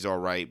 he's all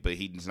right, but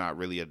he's not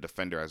really a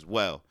defender as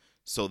well.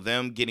 So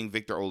them getting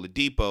Victor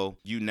Oladipo,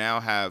 you now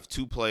have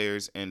 2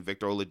 players in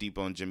Victor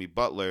Oladipo and Jimmy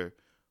Butler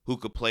who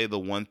could play the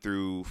 1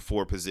 through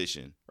 4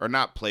 position. Or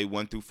not play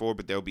 1 through 4,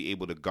 but they'll be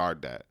able to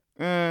guard that.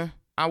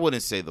 I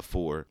wouldn't say the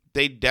 4.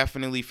 They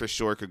definitely for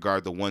sure could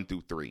guard the 1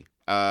 through 3.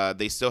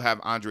 They still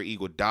have Andre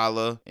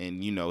Iguodala,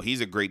 and you know,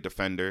 he's a great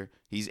defender.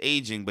 He's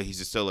aging, but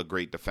he's still a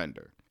great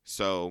defender.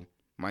 So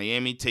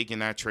Miami taking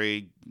that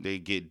trade, they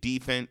get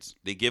defense.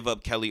 They give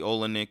up Kelly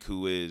Olynyk,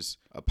 who is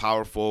a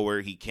power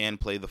forward. He can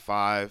play the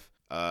 5.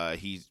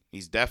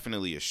 He's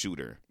definitely a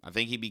shooter. I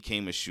think he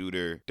became a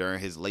shooter during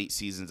his late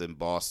seasons in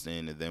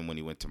Boston, and then when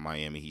he went to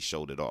Miami, he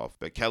showed it off.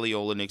 But Kelly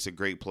Olynyk's a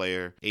great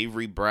player.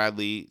 Avery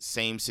Bradley,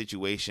 same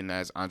situation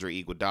as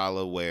Andre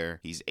Iguodala, where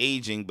he's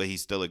aging, but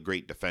he's still a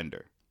great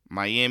defender.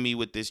 Miami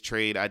with this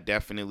trade, I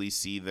definitely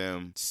see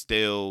them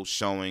still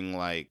showing,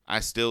 like,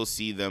 I still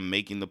see them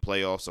making the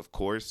playoffs, of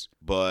course,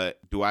 but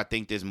do I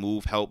think this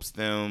move helps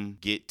them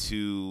get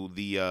to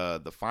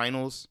the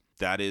finals?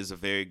 That is a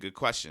very good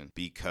question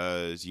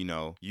because, you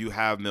know, you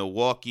have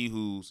Milwaukee,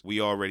 who's we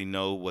already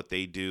know what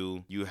they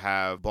do. You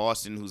have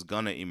Boston, who's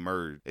going to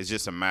emerge. It's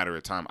just a matter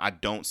of time. I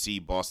don't see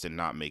Boston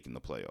not making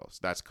the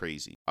playoffs. That's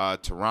crazy.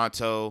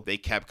 Toronto, they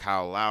kept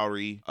Kyle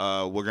Lowry.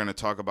 We're going to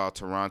talk about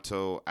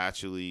Toronto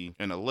actually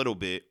in a little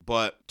bit,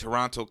 but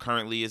Toronto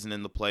currently isn't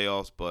in the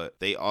playoffs, but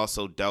they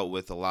also dealt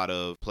with a lot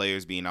of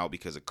players being out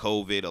because of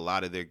COVID. A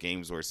lot of their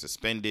games were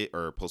suspended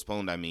or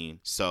postponed, I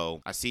mean.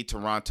 So I see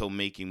Toronto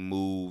making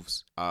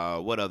moves.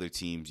 What other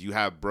teams? You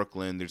have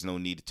Brooklyn. There's no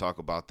need to talk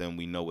about them.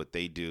 We know what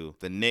they do.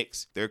 The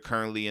Knicks, they're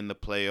currently in the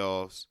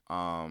playoffs.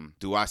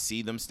 Do I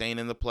see them staying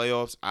in the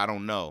playoffs? I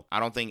don't know. I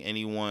don't think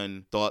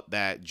anyone thought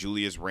that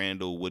Julius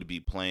Randle would be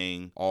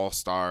playing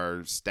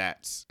all-star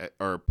stats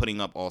or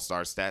putting up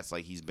all-star stats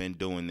like he's been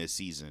doing this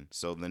season.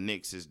 So the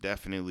Knicks is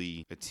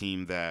definitely a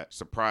team that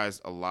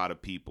surprised a lot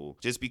of people.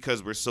 Just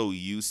because we're so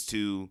used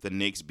to the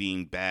Knicks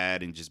being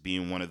bad and just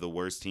being one of the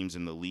worst teams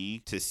in the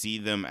league, to see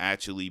them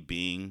actually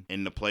being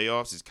in the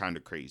playoffs is kind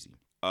of crazy.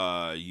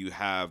 You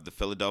have the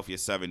Philadelphia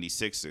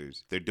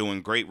 76ers. They're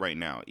doing great right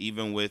now.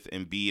 Even with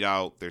Embiid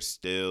out, they're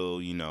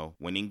still,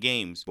 winning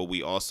games. But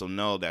we also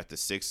know that the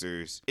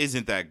Sixers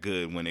isn't that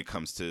good when it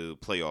comes to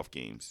playoff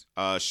games.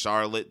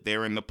 Charlotte,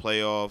 they're in the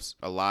playoffs.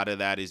 A lot of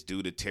that is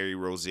due to Terry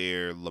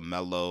Rozier,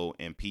 LaMelo,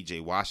 and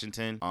PJ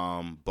Washington.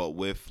 But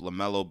with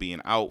LaMelo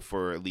being out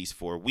for at least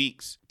 4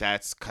 weeks,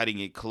 that's cutting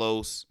it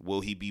close.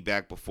 Will he be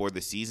back before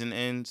the season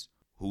ends?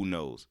 Who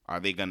knows? Are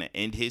they going to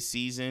end his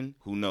season?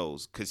 Who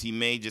knows? Because he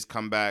may just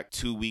come back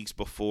 2 weeks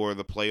before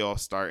the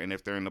playoffs start. And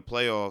if they're in the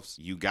playoffs,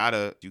 you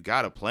gotta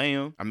play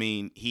him. I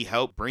mean, he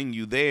helped bring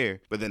you there.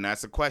 But then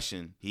that's a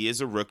question. He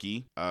is a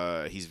rookie.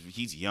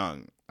 He's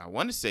young. I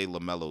want to say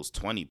LaMelo's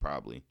 20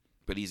 probably.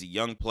 But he's a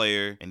young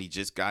player and he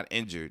just got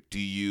injured. Do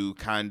you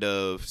kind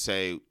of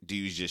say, do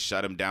you just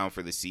shut him down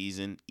for the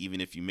season,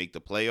 even if you make the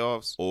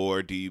playoffs?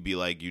 Or do you be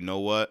like, you know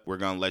what? We're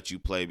going to let you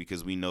play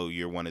because we know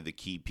you're one of the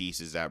key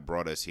pieces that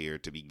brought us here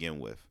to begin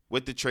with.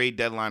 With the trade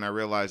deadline, I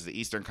realized the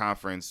Eastern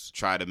Conference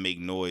tried to make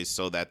noise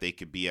so that they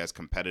could be as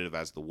competitive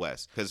as the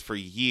West. Because for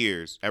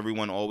years,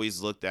 everyone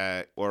always looked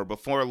at, or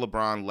before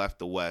LeBron left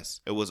the West,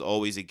 it was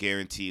always a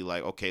guarantee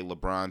like, okay,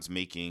 LeBron's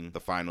making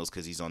the finals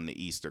because he's on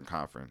the Eastern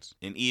Conference.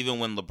 And even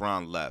when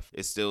LeBron left,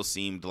 it still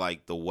seemed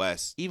like the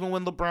West, even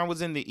when LeBron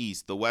was in the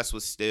East, the West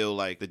was still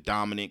like the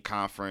dominant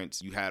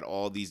conference. You had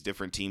all these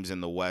different teams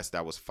in the West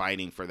that was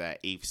fighting for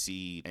that 8th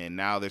seed. And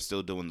now they're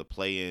still doing the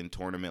play-in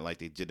tournament like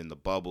they did in the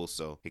bubble.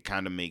 So it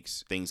kind of makes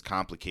things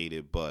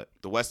complicated, but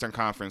the Western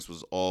Conference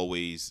was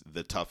always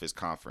the toughest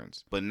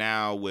conference. But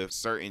now with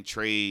certain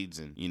trades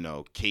and,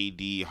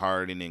 KD,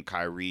 Harden, and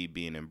Kyrie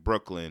being in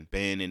Brooklyn,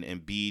 Ben and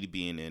Embiid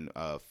being in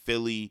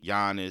Philly,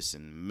 Giannis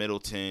and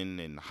Middleton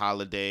and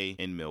Holiday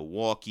in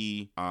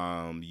Milwaukee,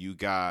 you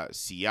got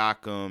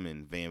Siakam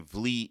and Van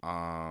Vliet,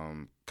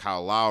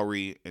 Kyle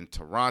Lowry in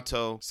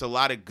Toronto. It's a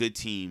lot of good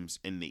teams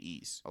in the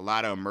East. A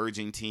lot of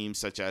emerging teams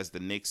such as the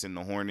Knicks and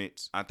the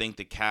Hornets. I think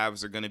the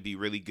Cavs are going to be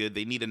really good.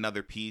 They need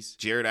another piece.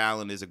 Jared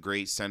Allen is a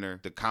great center.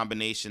 The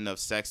combination of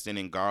Sexton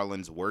and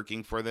Garland's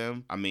working for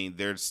them. I mean,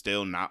 they're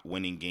still not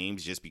winning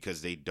games just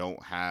because they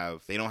don't have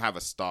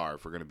a star,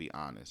 if we're going to be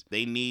honest.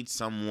 They need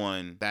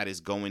someone that is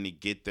going to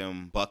get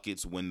them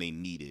buckets when they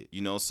need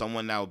it.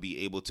 Someone that will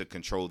be able to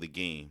control the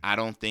game. I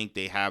don't think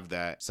they have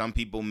that. Some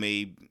people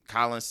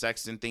Colin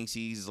Sexton thinks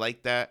he's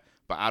like that,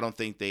 but I don't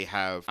think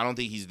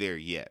he's there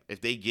yet.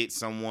 If they get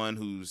someone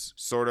who's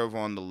sort of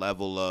on the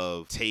level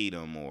of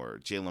Tatum or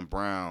Jaylen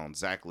Brown,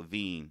 Zach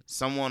LaVine,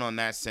 someone on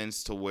that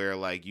sense to where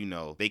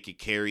they could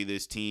carry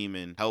this team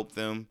and help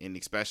them, and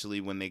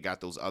especially when they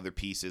got those other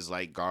pieces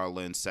like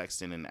Garland,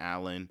 Sexton, and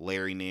Allen,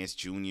 Larry Nance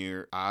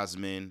Jr.,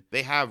 Osman.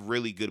 They have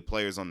really good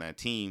players on that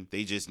team.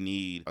 They just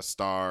need a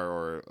star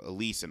or at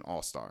least an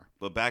all-star.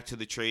 But back to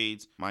the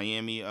trades.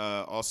 Miami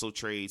also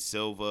trades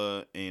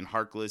Silva and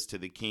Harkless to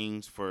the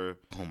Kings for,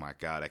 oh my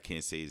God, I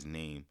can't say his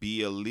name.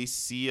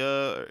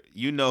 Bielitsa,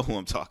 you know who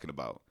I'm talking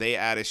about. They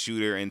add a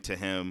shooter into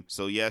him.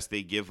 So yes,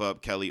 they give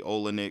up Kelly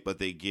Olynyk, but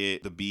they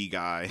get the B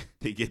guy.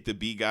 They get the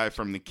B guy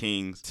from the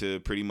Kings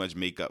to pretty much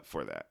make up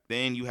for that.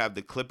 Then you have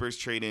the Clippers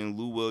trading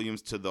Lou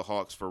Williams to the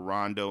Hawks for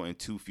Rondo and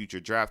 2 future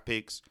draft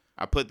picks.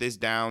 I put this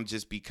down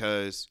just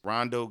because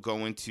Rondo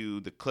going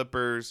to the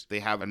Clippers, they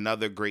have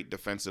another great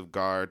defensive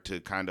guard to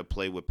kind of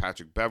play with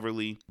Patrick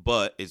Beverly,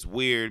 but it's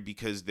weird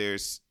because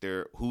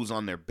who's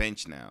on their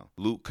bench now.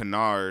 Luke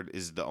Kennard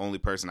is the only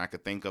person I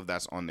could think of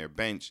that's on their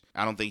bench.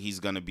 I don't think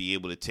he's going to be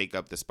able to take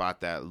up the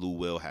spot that Lou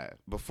Will had.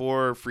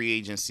 Before free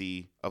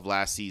agency of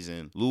last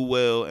season, Lou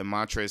Will and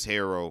Montrezl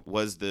Harrell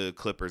was the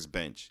Clippers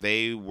bench.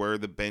 They were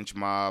the bench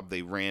mob.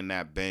 They ran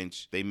that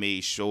bench. They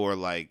made sure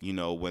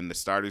when the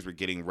starters were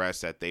getting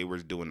rest that they were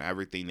doing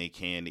everything they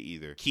can to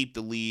either keep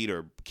the lead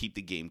or keep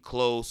the game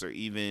close or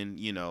even,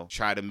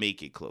 try to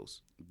make it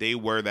close. They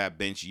were that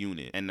bench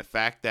unit. And the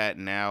fact that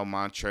now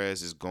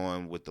Montrez is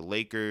going with the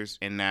Lakers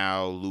and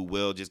now Lou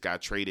Will just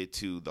got traded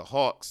to the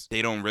Hawks,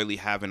 they don't really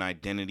have an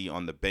identity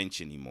on the bench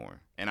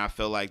anymore. And I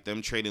feel like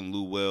them trading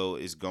Lou Will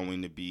is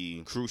going to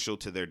be crucial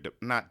to their,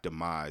 not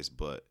demise,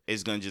 but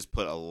it's going to just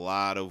put a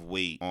lot of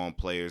weight on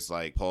players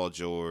like Paul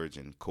George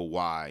and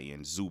Kawhi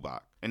and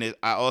Zubac. And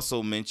I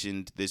also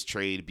mentioned this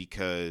trade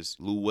because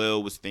Lou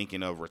Will was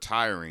thinking of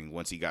retiring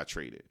once he got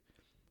traded.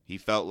 He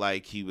felt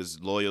like he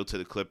was loyal to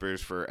the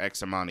Clippers for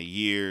X amount of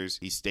years.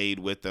 He stayed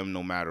with them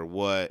no matter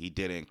what. He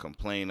didn't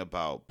complain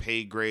about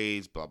pay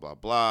grades, blah, blah,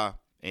 blah.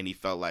 and he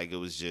felt like it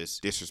was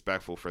just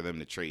disrespectful for them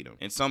to trade him.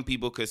 And some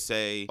people could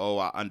say, oh,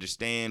 I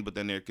understand, but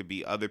then there could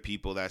be other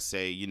people that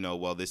say,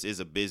 well, this is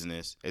a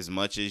business. As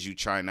much as you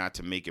try not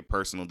to make it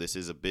personal, this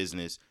is a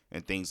business,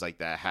 and things like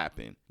that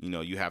happen.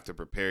 You have to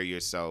prepare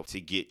yourself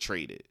to get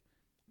traded.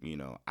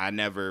 I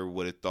never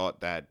would have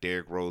thought that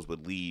Derrick Rose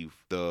would leave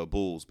the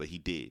Bulls, but he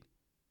did.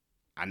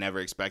 I never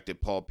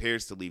expected Paul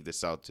Pierce to leave the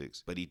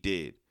Celtics, but he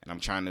did.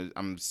 And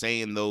I'm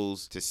saying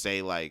those to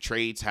say, like,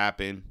 trades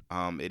happen.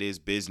 It is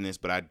business,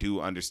 but I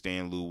do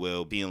understand Lou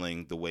Will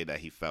feeling the way that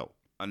he felt.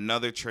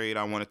 Another trade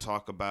I want to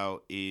talk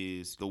about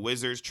is the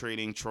Wizards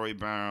trading Troy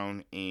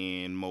Brown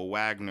and Mo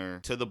Wagner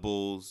to the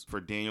Bulls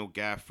for Daniel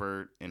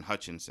Gafford and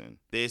Hutchinson.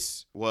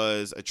 This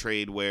was a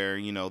trade where,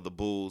 the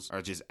Bulls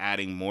are just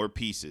adding more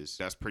pieces.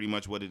 That's pretty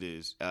much what it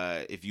is.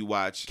 If you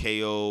watch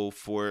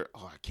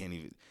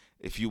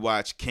If you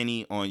watch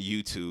Kenny on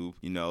YouTube,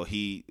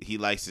 he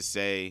likes to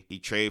say he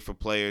traded for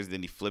players,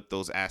 then he flipped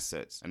those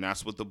assets. And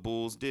that's what the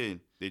Bulls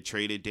did. They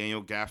traded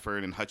Daniel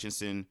Gafford and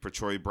Hutchinson for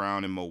Troy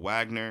Brown and Mo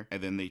Wagner.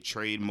 And then they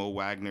trade Mo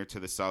Wagner to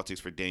the Celtics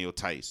for Daniel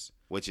Tice,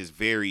 which is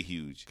very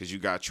huge because you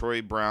got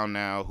Troy Brown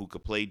now who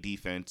could play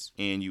defense,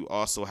 and you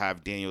also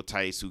have Daniel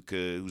Tice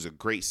who's a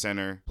great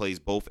center, plays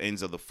both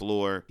ends of the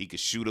floor. He could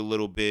shoot a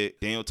little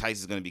bit. Daniel Tice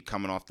is going to be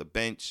coming off the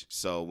bench,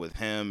 so with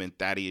him and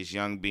Thaddeus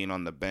Young being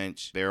on the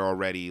bench, they're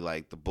already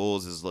like the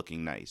Bulls is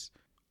looking nice.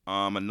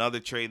 Another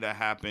trade that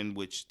happened,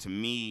 which to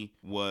me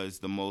was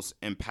the most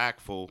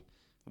impactful,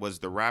 was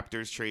the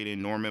Raptors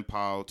trading Norman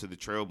Powell to the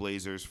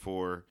Trailblazers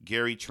for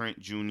Gary Trent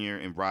Jr.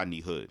 and Rodney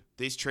Hood.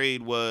 This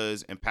trade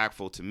was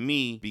impactful to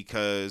me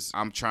because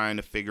I'm trying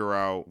to figure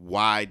out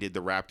why did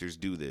the Raptors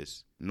do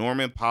this.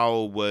 Norman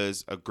Powell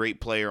was a great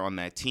player on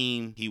that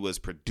team. He was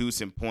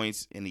producing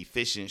points, an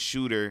efficient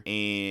shooter,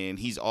 and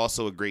he's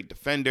also a great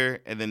defender.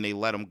 And then they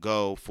let him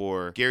go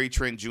for Gary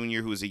Trent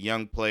Jr., who is a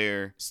young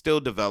player, still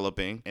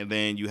developing. And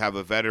then you have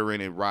a veteran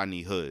in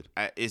Rodney Hood.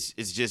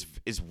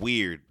 It's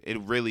weird.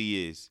 It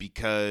really is,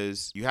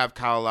 because you have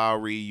Kyle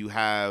Lowry, you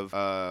have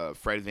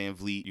Fred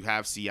VanVleet, you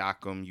have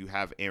Siakam, you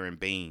have Aaron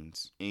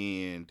Baines.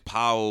 And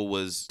Powell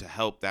was to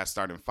help that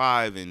starting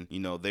five, and,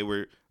 they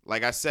were...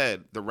 Like I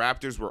said, the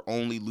Raptors were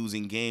only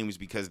losing games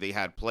because they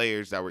had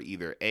players that were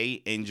either A,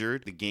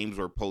 injured, the games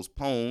were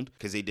postponed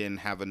because they didn't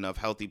have enough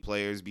healthy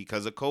players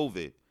because of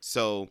COVID.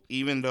 So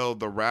even though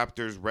the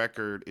Raptors'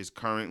 record is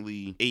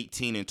currently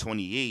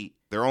 18-28,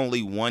 they're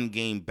only one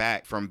game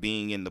back from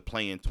being in the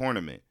play-in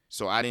tournament.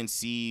 So I didn't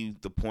see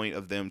the point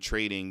of them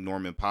trading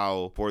Norman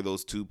Powell for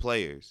those two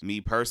players.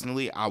 Me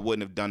personally, I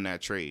wouldn't have done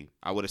that trade.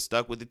 I would have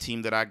stuck with the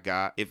team that I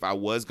got. If I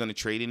was going to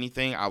trade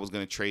anything, I was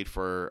going to trade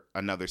for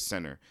another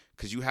center.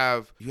 Because you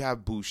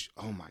have Bush.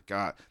 Oh my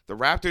God. The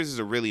Raptors is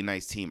a really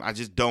nice team. I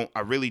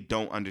really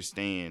don't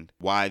understand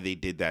why they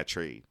did that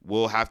trade.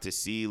 We'll have to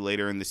see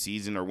later in the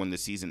season, or when the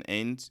season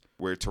ends,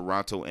 where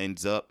Toronto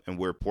ends up and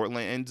where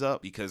Portland ends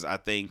up, because I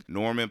think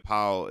Norman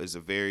Powell is a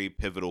very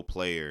pivotal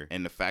player.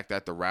 And the fact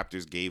that the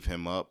Raptors gave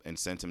him up and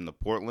sent him to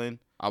Portland,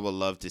 I would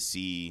love to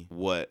see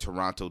what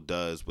Toronto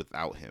does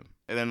without him.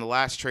 And then the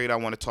last trade I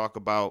want to talk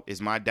about is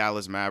my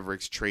Dallas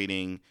Mavericks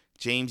trading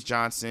James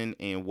Johnson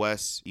and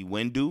Wes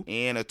Iwundu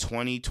and a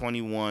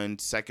 2021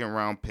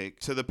 second-round pick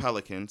to the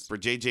Pelicans for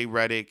J.J.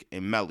 Redick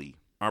and Melli.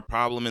 Our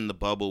problem in the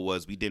bubble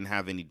was we didn't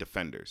have any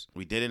defenders.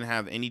 We didn't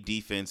have any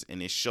defense,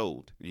 and it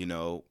showed.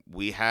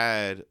 We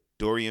had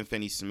Dorian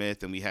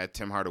Finney-Smith and we had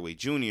Tim Hardaway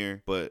Jr.,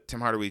 but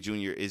Tim Hardaway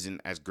Jr.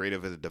 isn't as great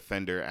of a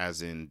defender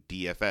as in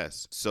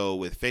DFS. So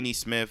with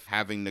Finney-Smith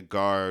having the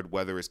guard,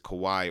 whether it's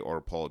Kawhi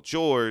or Paul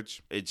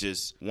George, it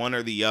just one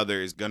or the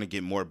other is going to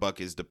get more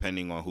buckets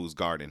depending on who's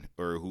guarding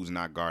or who's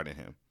not guarding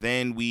him.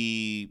 Then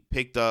we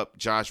picked up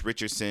Josh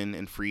Richardson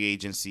in free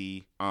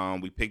agency.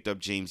 We picked up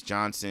James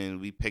Johnson.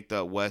 We picked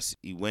up Wes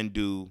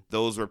Iwundu.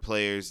 Those were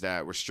players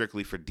that were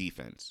strictly for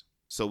defense.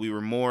 So we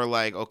were more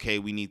like, okay,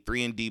 we need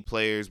 3-and-D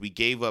players. We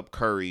gave up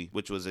Curry,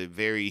 which was a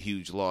very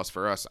huge loss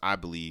for us, I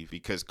believe,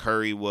 because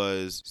Curry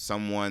was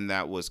someone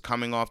that was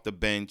coming off the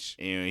bench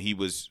and he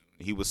was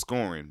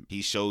scoring.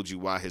 He showed you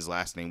why his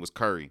last name was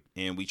Curry.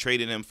 And we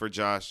traded him for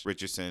Josh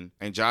Richardson.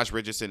 And Josh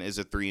Richardson is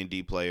a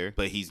 3-and-D player,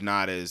 but he's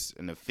not as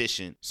an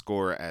efficient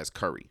scorer as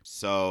Curry.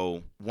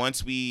 So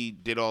once we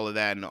did all of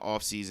that in the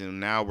offseason,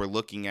 now we're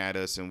looking at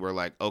us and we're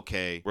like,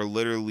 okay, we're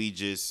literally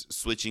just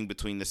switching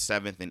between the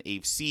 7th and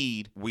 8th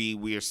seed.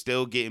 We are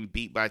still getting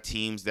beat by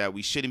teams that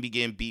we shouldn't be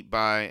getting beat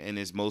by, and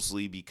it's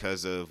mostly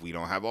because of we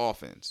don't have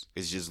offense.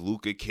 It's just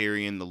Luka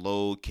carrying the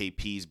load.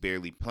 KP's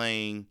barely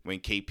playing. When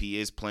KP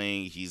is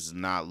playing, he's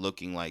not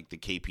looking like the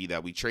KP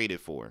that we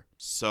traded for.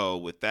 So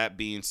with that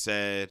being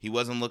said, he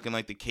wasn't looking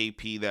like the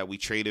KP that we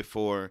traded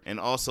for. And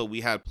also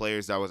we had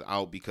players that was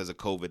out because of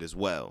COVID as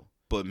well.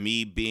 But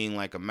me being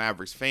like a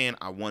Mavericks fan,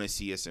 I want to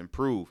see us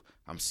improve.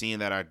 I'm seeing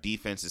that our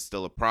defense is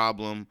still a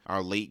problem.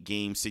 Our late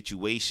game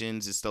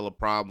situations is still a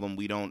problem.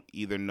 We don't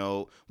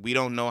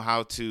know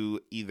how to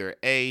either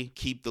A,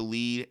 keep the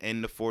lead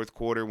in the fourth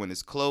quarter when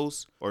it's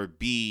close, or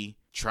B,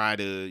 try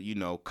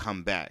to,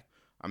 come back.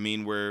 I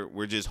mean,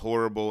 we're just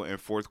horrible in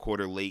fourth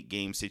quarter late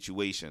game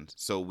situations.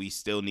 So we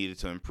still needed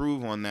to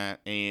improve on that.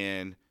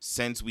 And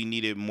since we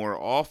needed more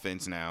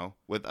offense now,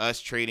 with us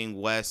trading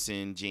Wes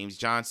and James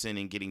Johnson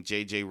and getting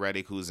JJ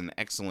Redick, who's an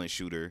excellent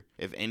shooter,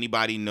 if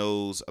anybody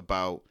knows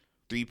about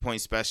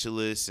three-point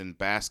specialists in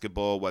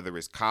basketball, whether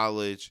it's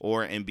college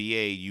or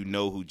NBA, you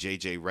know who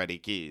JJ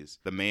Redick is.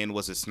 The man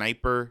was a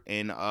sniper,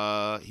 and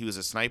he was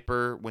a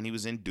sniper when he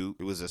was in Duke.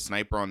 He was a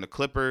sniper on the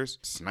Clippers,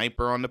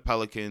 sniper on the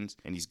Pelicans,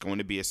 and he's going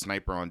to be a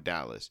sniper on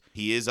Dallas.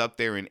 He is up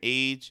there in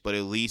age, but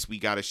at least we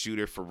got a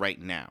shooter for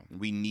right now.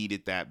 We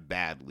needed that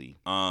badly.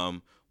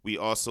 We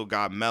also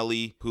got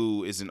Melly,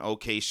 who is an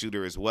okay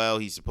shooter as well.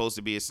 He's supposed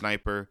to be a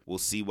sniper. We'll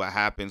see what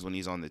happens when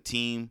he's on the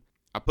team.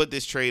 I put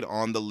this trade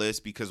on the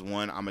list because,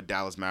 one, I'm a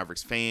Dallas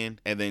Mavericks fan,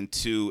 and then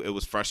two, it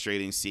was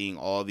frustrating seeing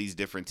all these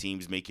different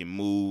teams making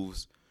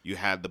moves. You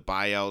had the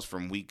buyouts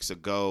from weeks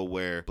ago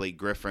where Blake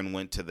Griffin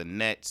went to the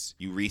Nets.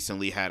 You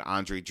recently had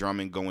Andre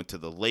Drummond going to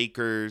the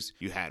Lakers.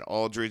 You had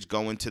Aldridge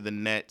going to the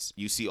Nets.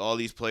 You see all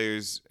these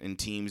players and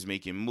teams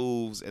making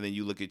moves, and then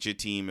you look at your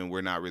team and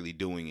we're not really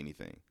doing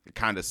anything. It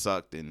kind of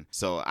sucked, and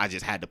so I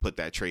just had to put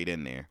that trade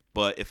in there.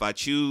 But if I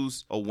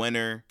choose a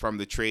winner from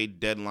the trade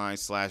deadline /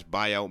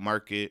 buyout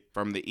market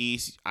from the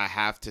East, I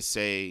have to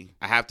say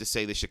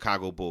the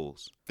Chicago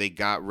Bulls. They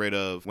got rid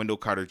of Wendell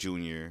Carter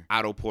Jr.,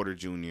 Otto Porter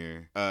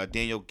Jr.,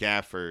 Daniel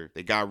Gafford.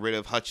 They got rid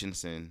of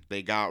Hutchinson.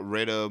 They got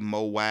rid of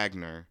Mo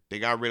Wagner. They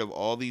got rid of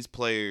all these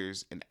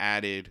players and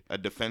added a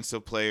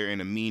defensive player in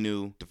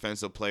Aminu,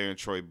 defensive player in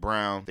Troy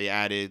Brown. They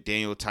added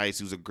Daniel Tice,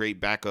 who's a great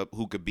backup,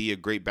 who could be a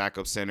great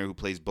backup center who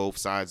plays both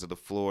sides of the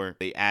floor.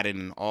 They added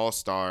an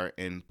all-star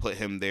and put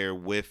him there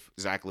with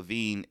Zach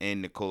LaVine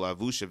and Nikola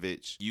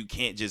Vucevic. You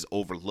can't just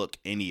overlook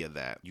any of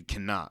that. You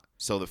cannot.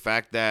 So the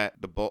fact that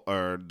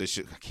I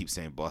keep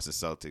saying Boston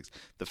Celtics,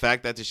 the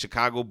fact that the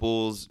Chicago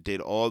Bulls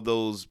did all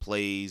those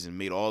plays and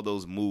made all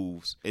those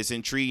moves, it's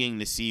intriguing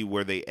to see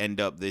where they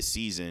end up this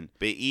season.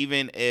 But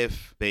even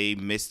if they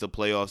miss the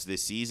playoffs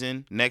this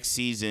season, next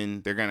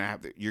season you're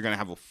gonna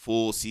have a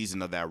full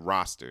season of that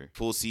roster,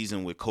 full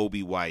season with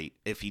Kobe White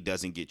if he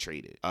doesn't get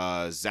traded,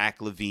 Zach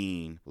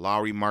LaVine,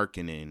 Lauri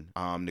Markkanen,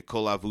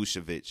 Nikola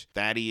Vucevic,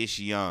 Thaddeus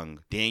Young,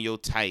 Daniel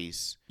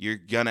Tice. You're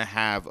gonna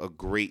have a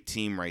great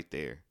team right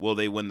there. Will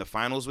they win the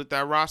finals with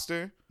that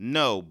roster?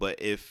 No,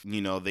 but if,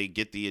 they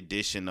get the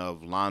addition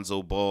of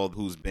Lonzo Ball,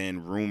 who's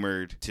been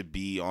rumored to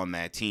be on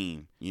that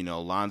team.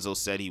 Lonzo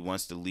said he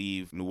wants to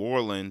leave New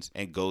Orleans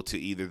and go to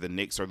either the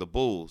Knicks or the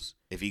Bulls.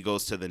 If he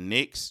goes to the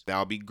Knicks,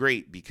 that'll be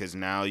great because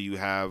now you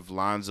have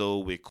Lonzo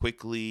with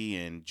Quickly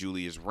and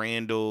Julius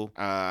Randle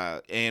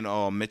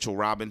and Mitchell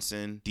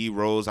Robinson. D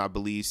Rose, I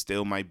believe,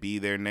 still might be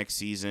there next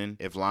season.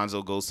 If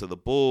Lonzo goes to the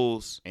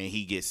Bulls and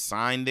he gets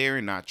signed there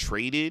and not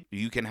traded,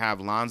 you can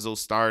have Lonzo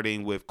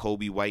starting with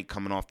Kobe White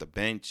coming off the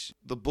bench.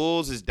 The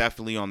Bulls is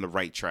definitely on the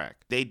right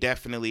track. They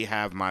definitely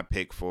have my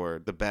pick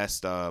for the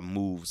best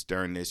moves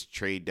during this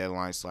trade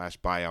deadline /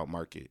 buyout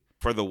market.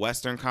 For the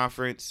Western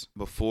Conference,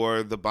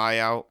 before the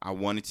buyout, I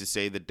wanted to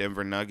say the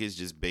Denver Nuggets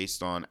just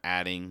based on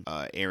adding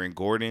Aaron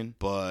Gordon.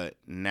 But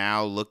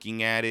now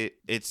looking at it,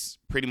 it's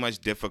pretty much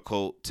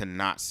difficult to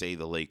not say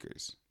the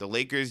Lakers. The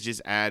Lakers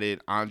just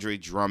added Andre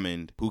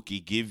Drummond, who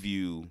could give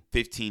you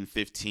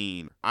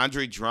 15-15.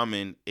 Andre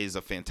Drummond is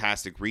a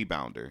fantastic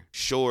rebounder.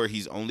 Sure,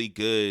 he's only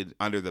good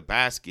under the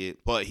basket,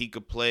 but he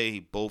could play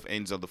both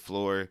ends of the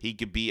floor. He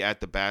could be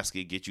at the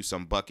basket, get you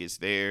some buckets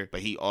there,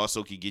 but he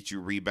also could get you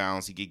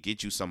rebounds. He could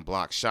get you some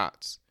block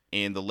shots.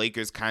 And the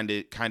Lakers kind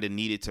of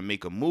needed to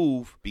make a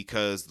move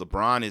because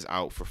LeBron is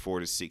out for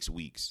 4 to 6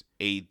 weeks.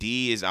 AD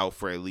is out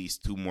for at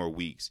least 2 more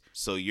weeks.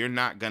 So you're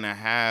not going to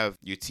have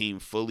your team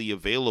fully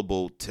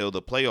available till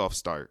the playoffs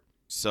start.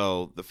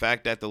 So the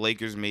fact that the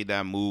Lakers made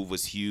that move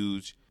was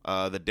huge.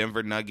 The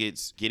Denver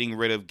Nuggets getting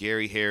rid of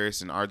Gary Harris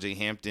and RJ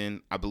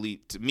Hampton, I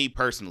believe, to me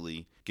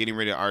personally, getting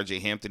rid of RJ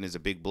Hampton is a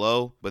big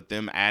blow, but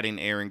them adding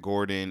Aaron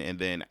Gordon and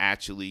then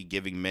actually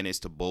giving minutes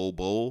to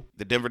Bol,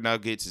 the Denver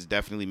Nuggets is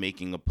definitely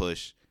making a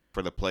push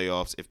for the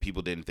playoffs if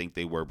people didn't think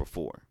they were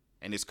before.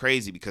 And it's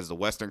crazy because the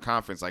Western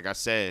Conference, like I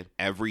said,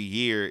 every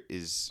year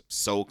is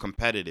so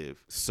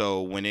competitive.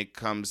 So when it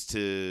comes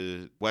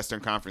to Western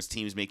Conference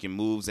teams making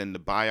moves in the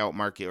buyout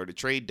market or the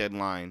trade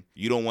deadline,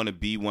 you don't want to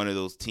be one of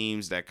those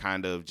teams that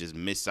kind of just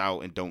miss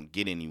out and don't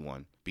get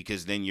anyone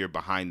because then you're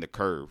behind the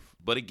curve.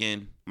 But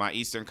again, my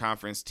Eastern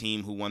Conference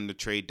team who won the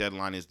trade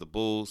deadline is the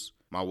Bulls.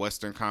 My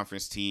Western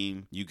Conference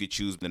team, you could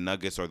choose the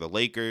Nuggets or the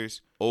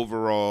Lakers.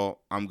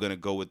 Overall, I'm going to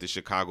go with the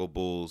Chicago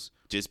Bulls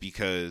just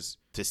because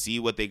to see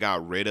what they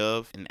got rid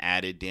of and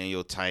added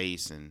Daniel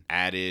Tice and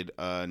added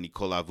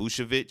Nikola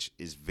Vucevic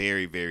is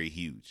very, very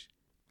huge.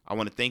 I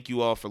want to thank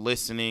you all for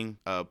listening.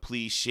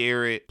 Please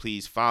share it.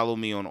 Please follow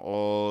me on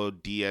all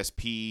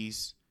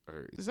DSPs.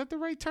 Or is that the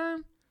right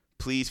term?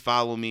 Please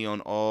follow me on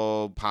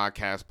all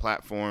podcast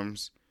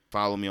platforms.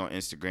 Follow me on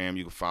Instagram.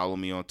 You can follow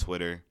me on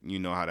Twitter. You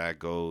know how that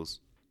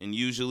goes. And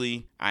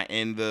usually I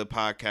end the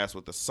podcast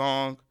with a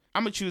song.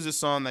 I'm going to choose a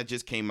song that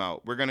just came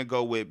out. We're going to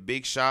go with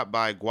Big Shot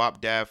by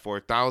Guapdad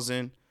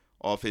 4000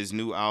 off his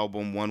new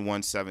album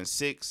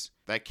 1176.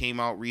 that came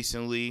out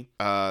recently.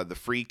 The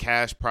Free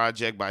Cash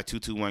Project by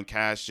 221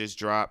 Cash just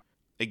dropped.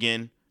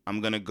 Again,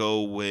 I'm going to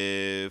go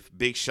with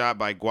Big Shot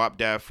by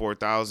Guapdad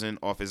 4000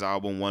 off his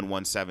album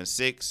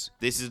 1176.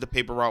 This is the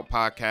Paper Route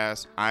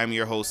Podcast. I'm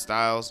your host,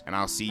 Styles, and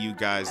I'll see you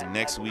guys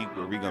next week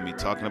where we're going to be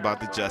talking about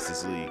the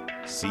Justice League.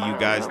 See you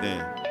guys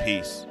then.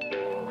 Peace.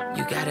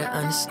 You gotta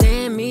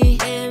understand me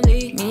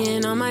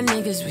and all my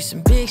niggas with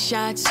some big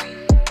shots.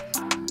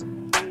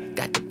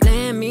 Got to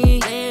plan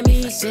me.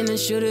 If I send a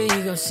shooter,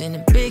 he gon' send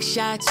them big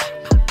shots.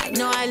 I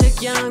know I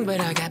look young,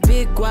 but I got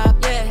big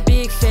guap, yeah.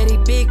 Big fatty,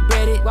 big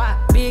breaded,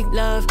 big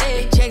love.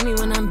 They check me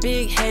when I'm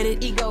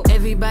big-headed. Ego.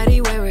 Everybody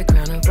wear a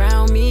crown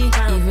around me.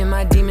 Even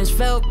my demons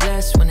felt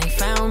blessed when they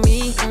found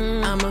me.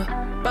 I'm a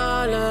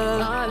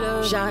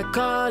baller, shot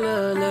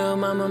caller, lil'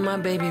 mama, my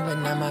baby, but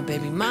not my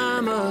baby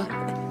mama.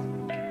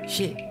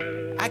 Shit,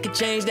 I could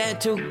change that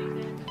too.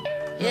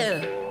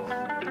 Yeah.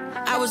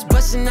 I was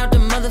busting out the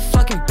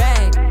motherfucking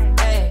bag.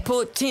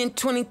 Pulled 10,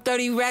 20,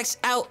 30 racks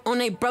out on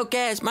they broke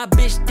ass. My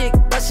bitch dick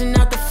busting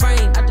out the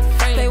frame.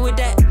 Play with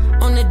that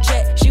on the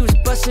jet. She was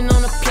busting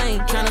on a plane.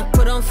 Tryna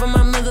put on for my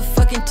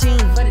motherfucking team.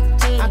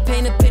 I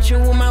paint a picture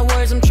with my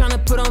words. I'm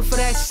tryna put on for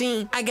that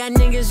scene. I got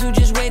niggas who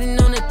just waiting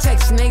on a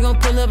text. And they gon'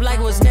 pull up like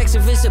what's next.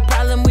 If it's a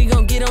problem, we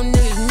gon' get on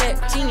niggas' neck.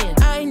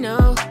 I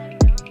know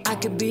I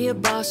could be a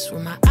boss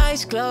with my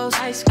eyes closed.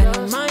 I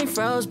know mine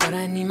froze, but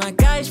I need my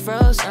guys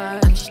froze.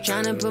 I'm just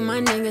tryna put my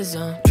niggas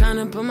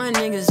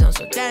on,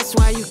 so that's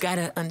why you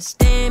gotta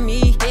understand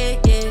me.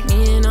 Yeah.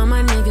 Me and all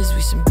my niggas,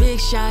 we some big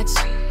shots.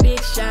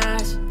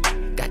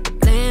 Got to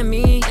plan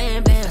me.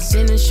 If I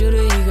send a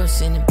shooter, he gon'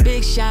 send them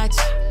big shots.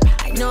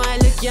 I know I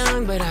look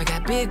young, but I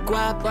got big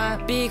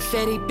guap, big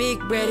fatty, big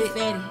breaded,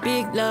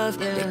 big love.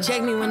 They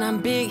check me when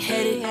I'm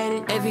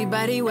big-headed.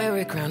 Everybody wear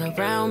a crown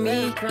around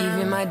me.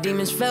 Even my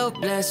demons felt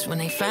blessed when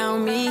they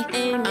found me.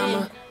 I'm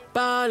a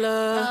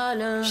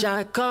baller,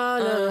 shot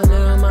caller,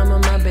 lil' mama,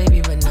 my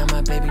baby, but not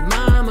my baby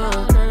mama.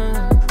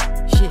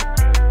 Shit,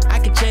 I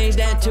could change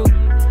that too.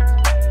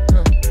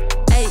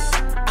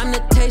 I'm the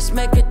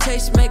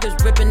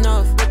tastemakers ripping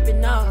off.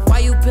 Why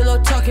you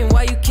pillow talking?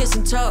 Why you kiss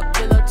and talk?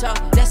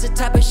 That's the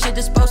type of shit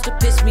that's supposed to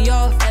piss me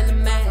off.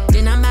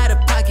 Then I'm out of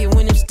pocket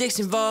when them sticks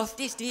involved.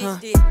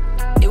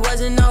 It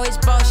wasn't always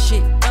boss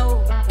shit.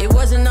 It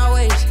wasn't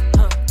always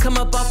come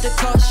up off the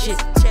cost shit.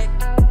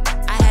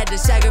 I had to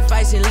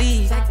sacrifice and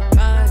leave,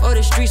 or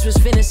the streets was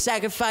finna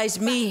sacrifice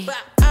me.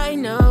 I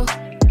know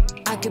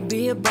I could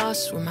be a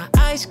boss with my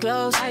eyes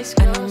closed. I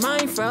know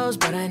mine froze,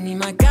 but I need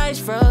my guys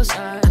froze.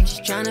 I'm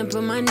just tryna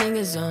put my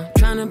niggas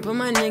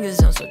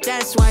on, so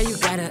that's why you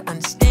gotta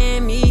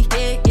understand me.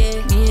 Yeah.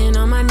 Me and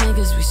all my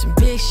niggas, we some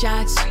big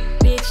shots.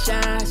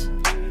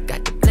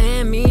 Got to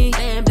plan me.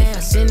 If I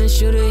send a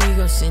shooter, he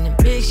gon' send them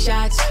big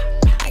shots.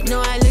 I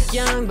know I look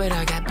young, but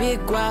I got big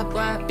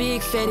guap,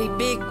 big fatty,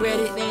 big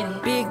breaded,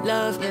 big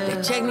love.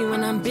 They check me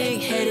when I'm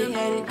big-headed.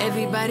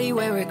 Everybody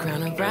wear a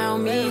crown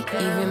around me.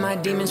 Even my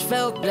demons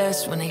felt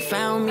blessed when they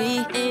found me.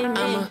 I'm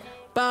a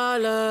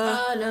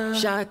baller,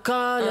 shot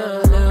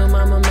caller, lil'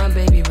 mama, my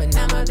baby, but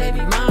not my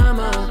baby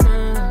mama.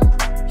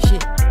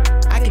 Shit,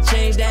 I could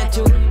change that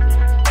too.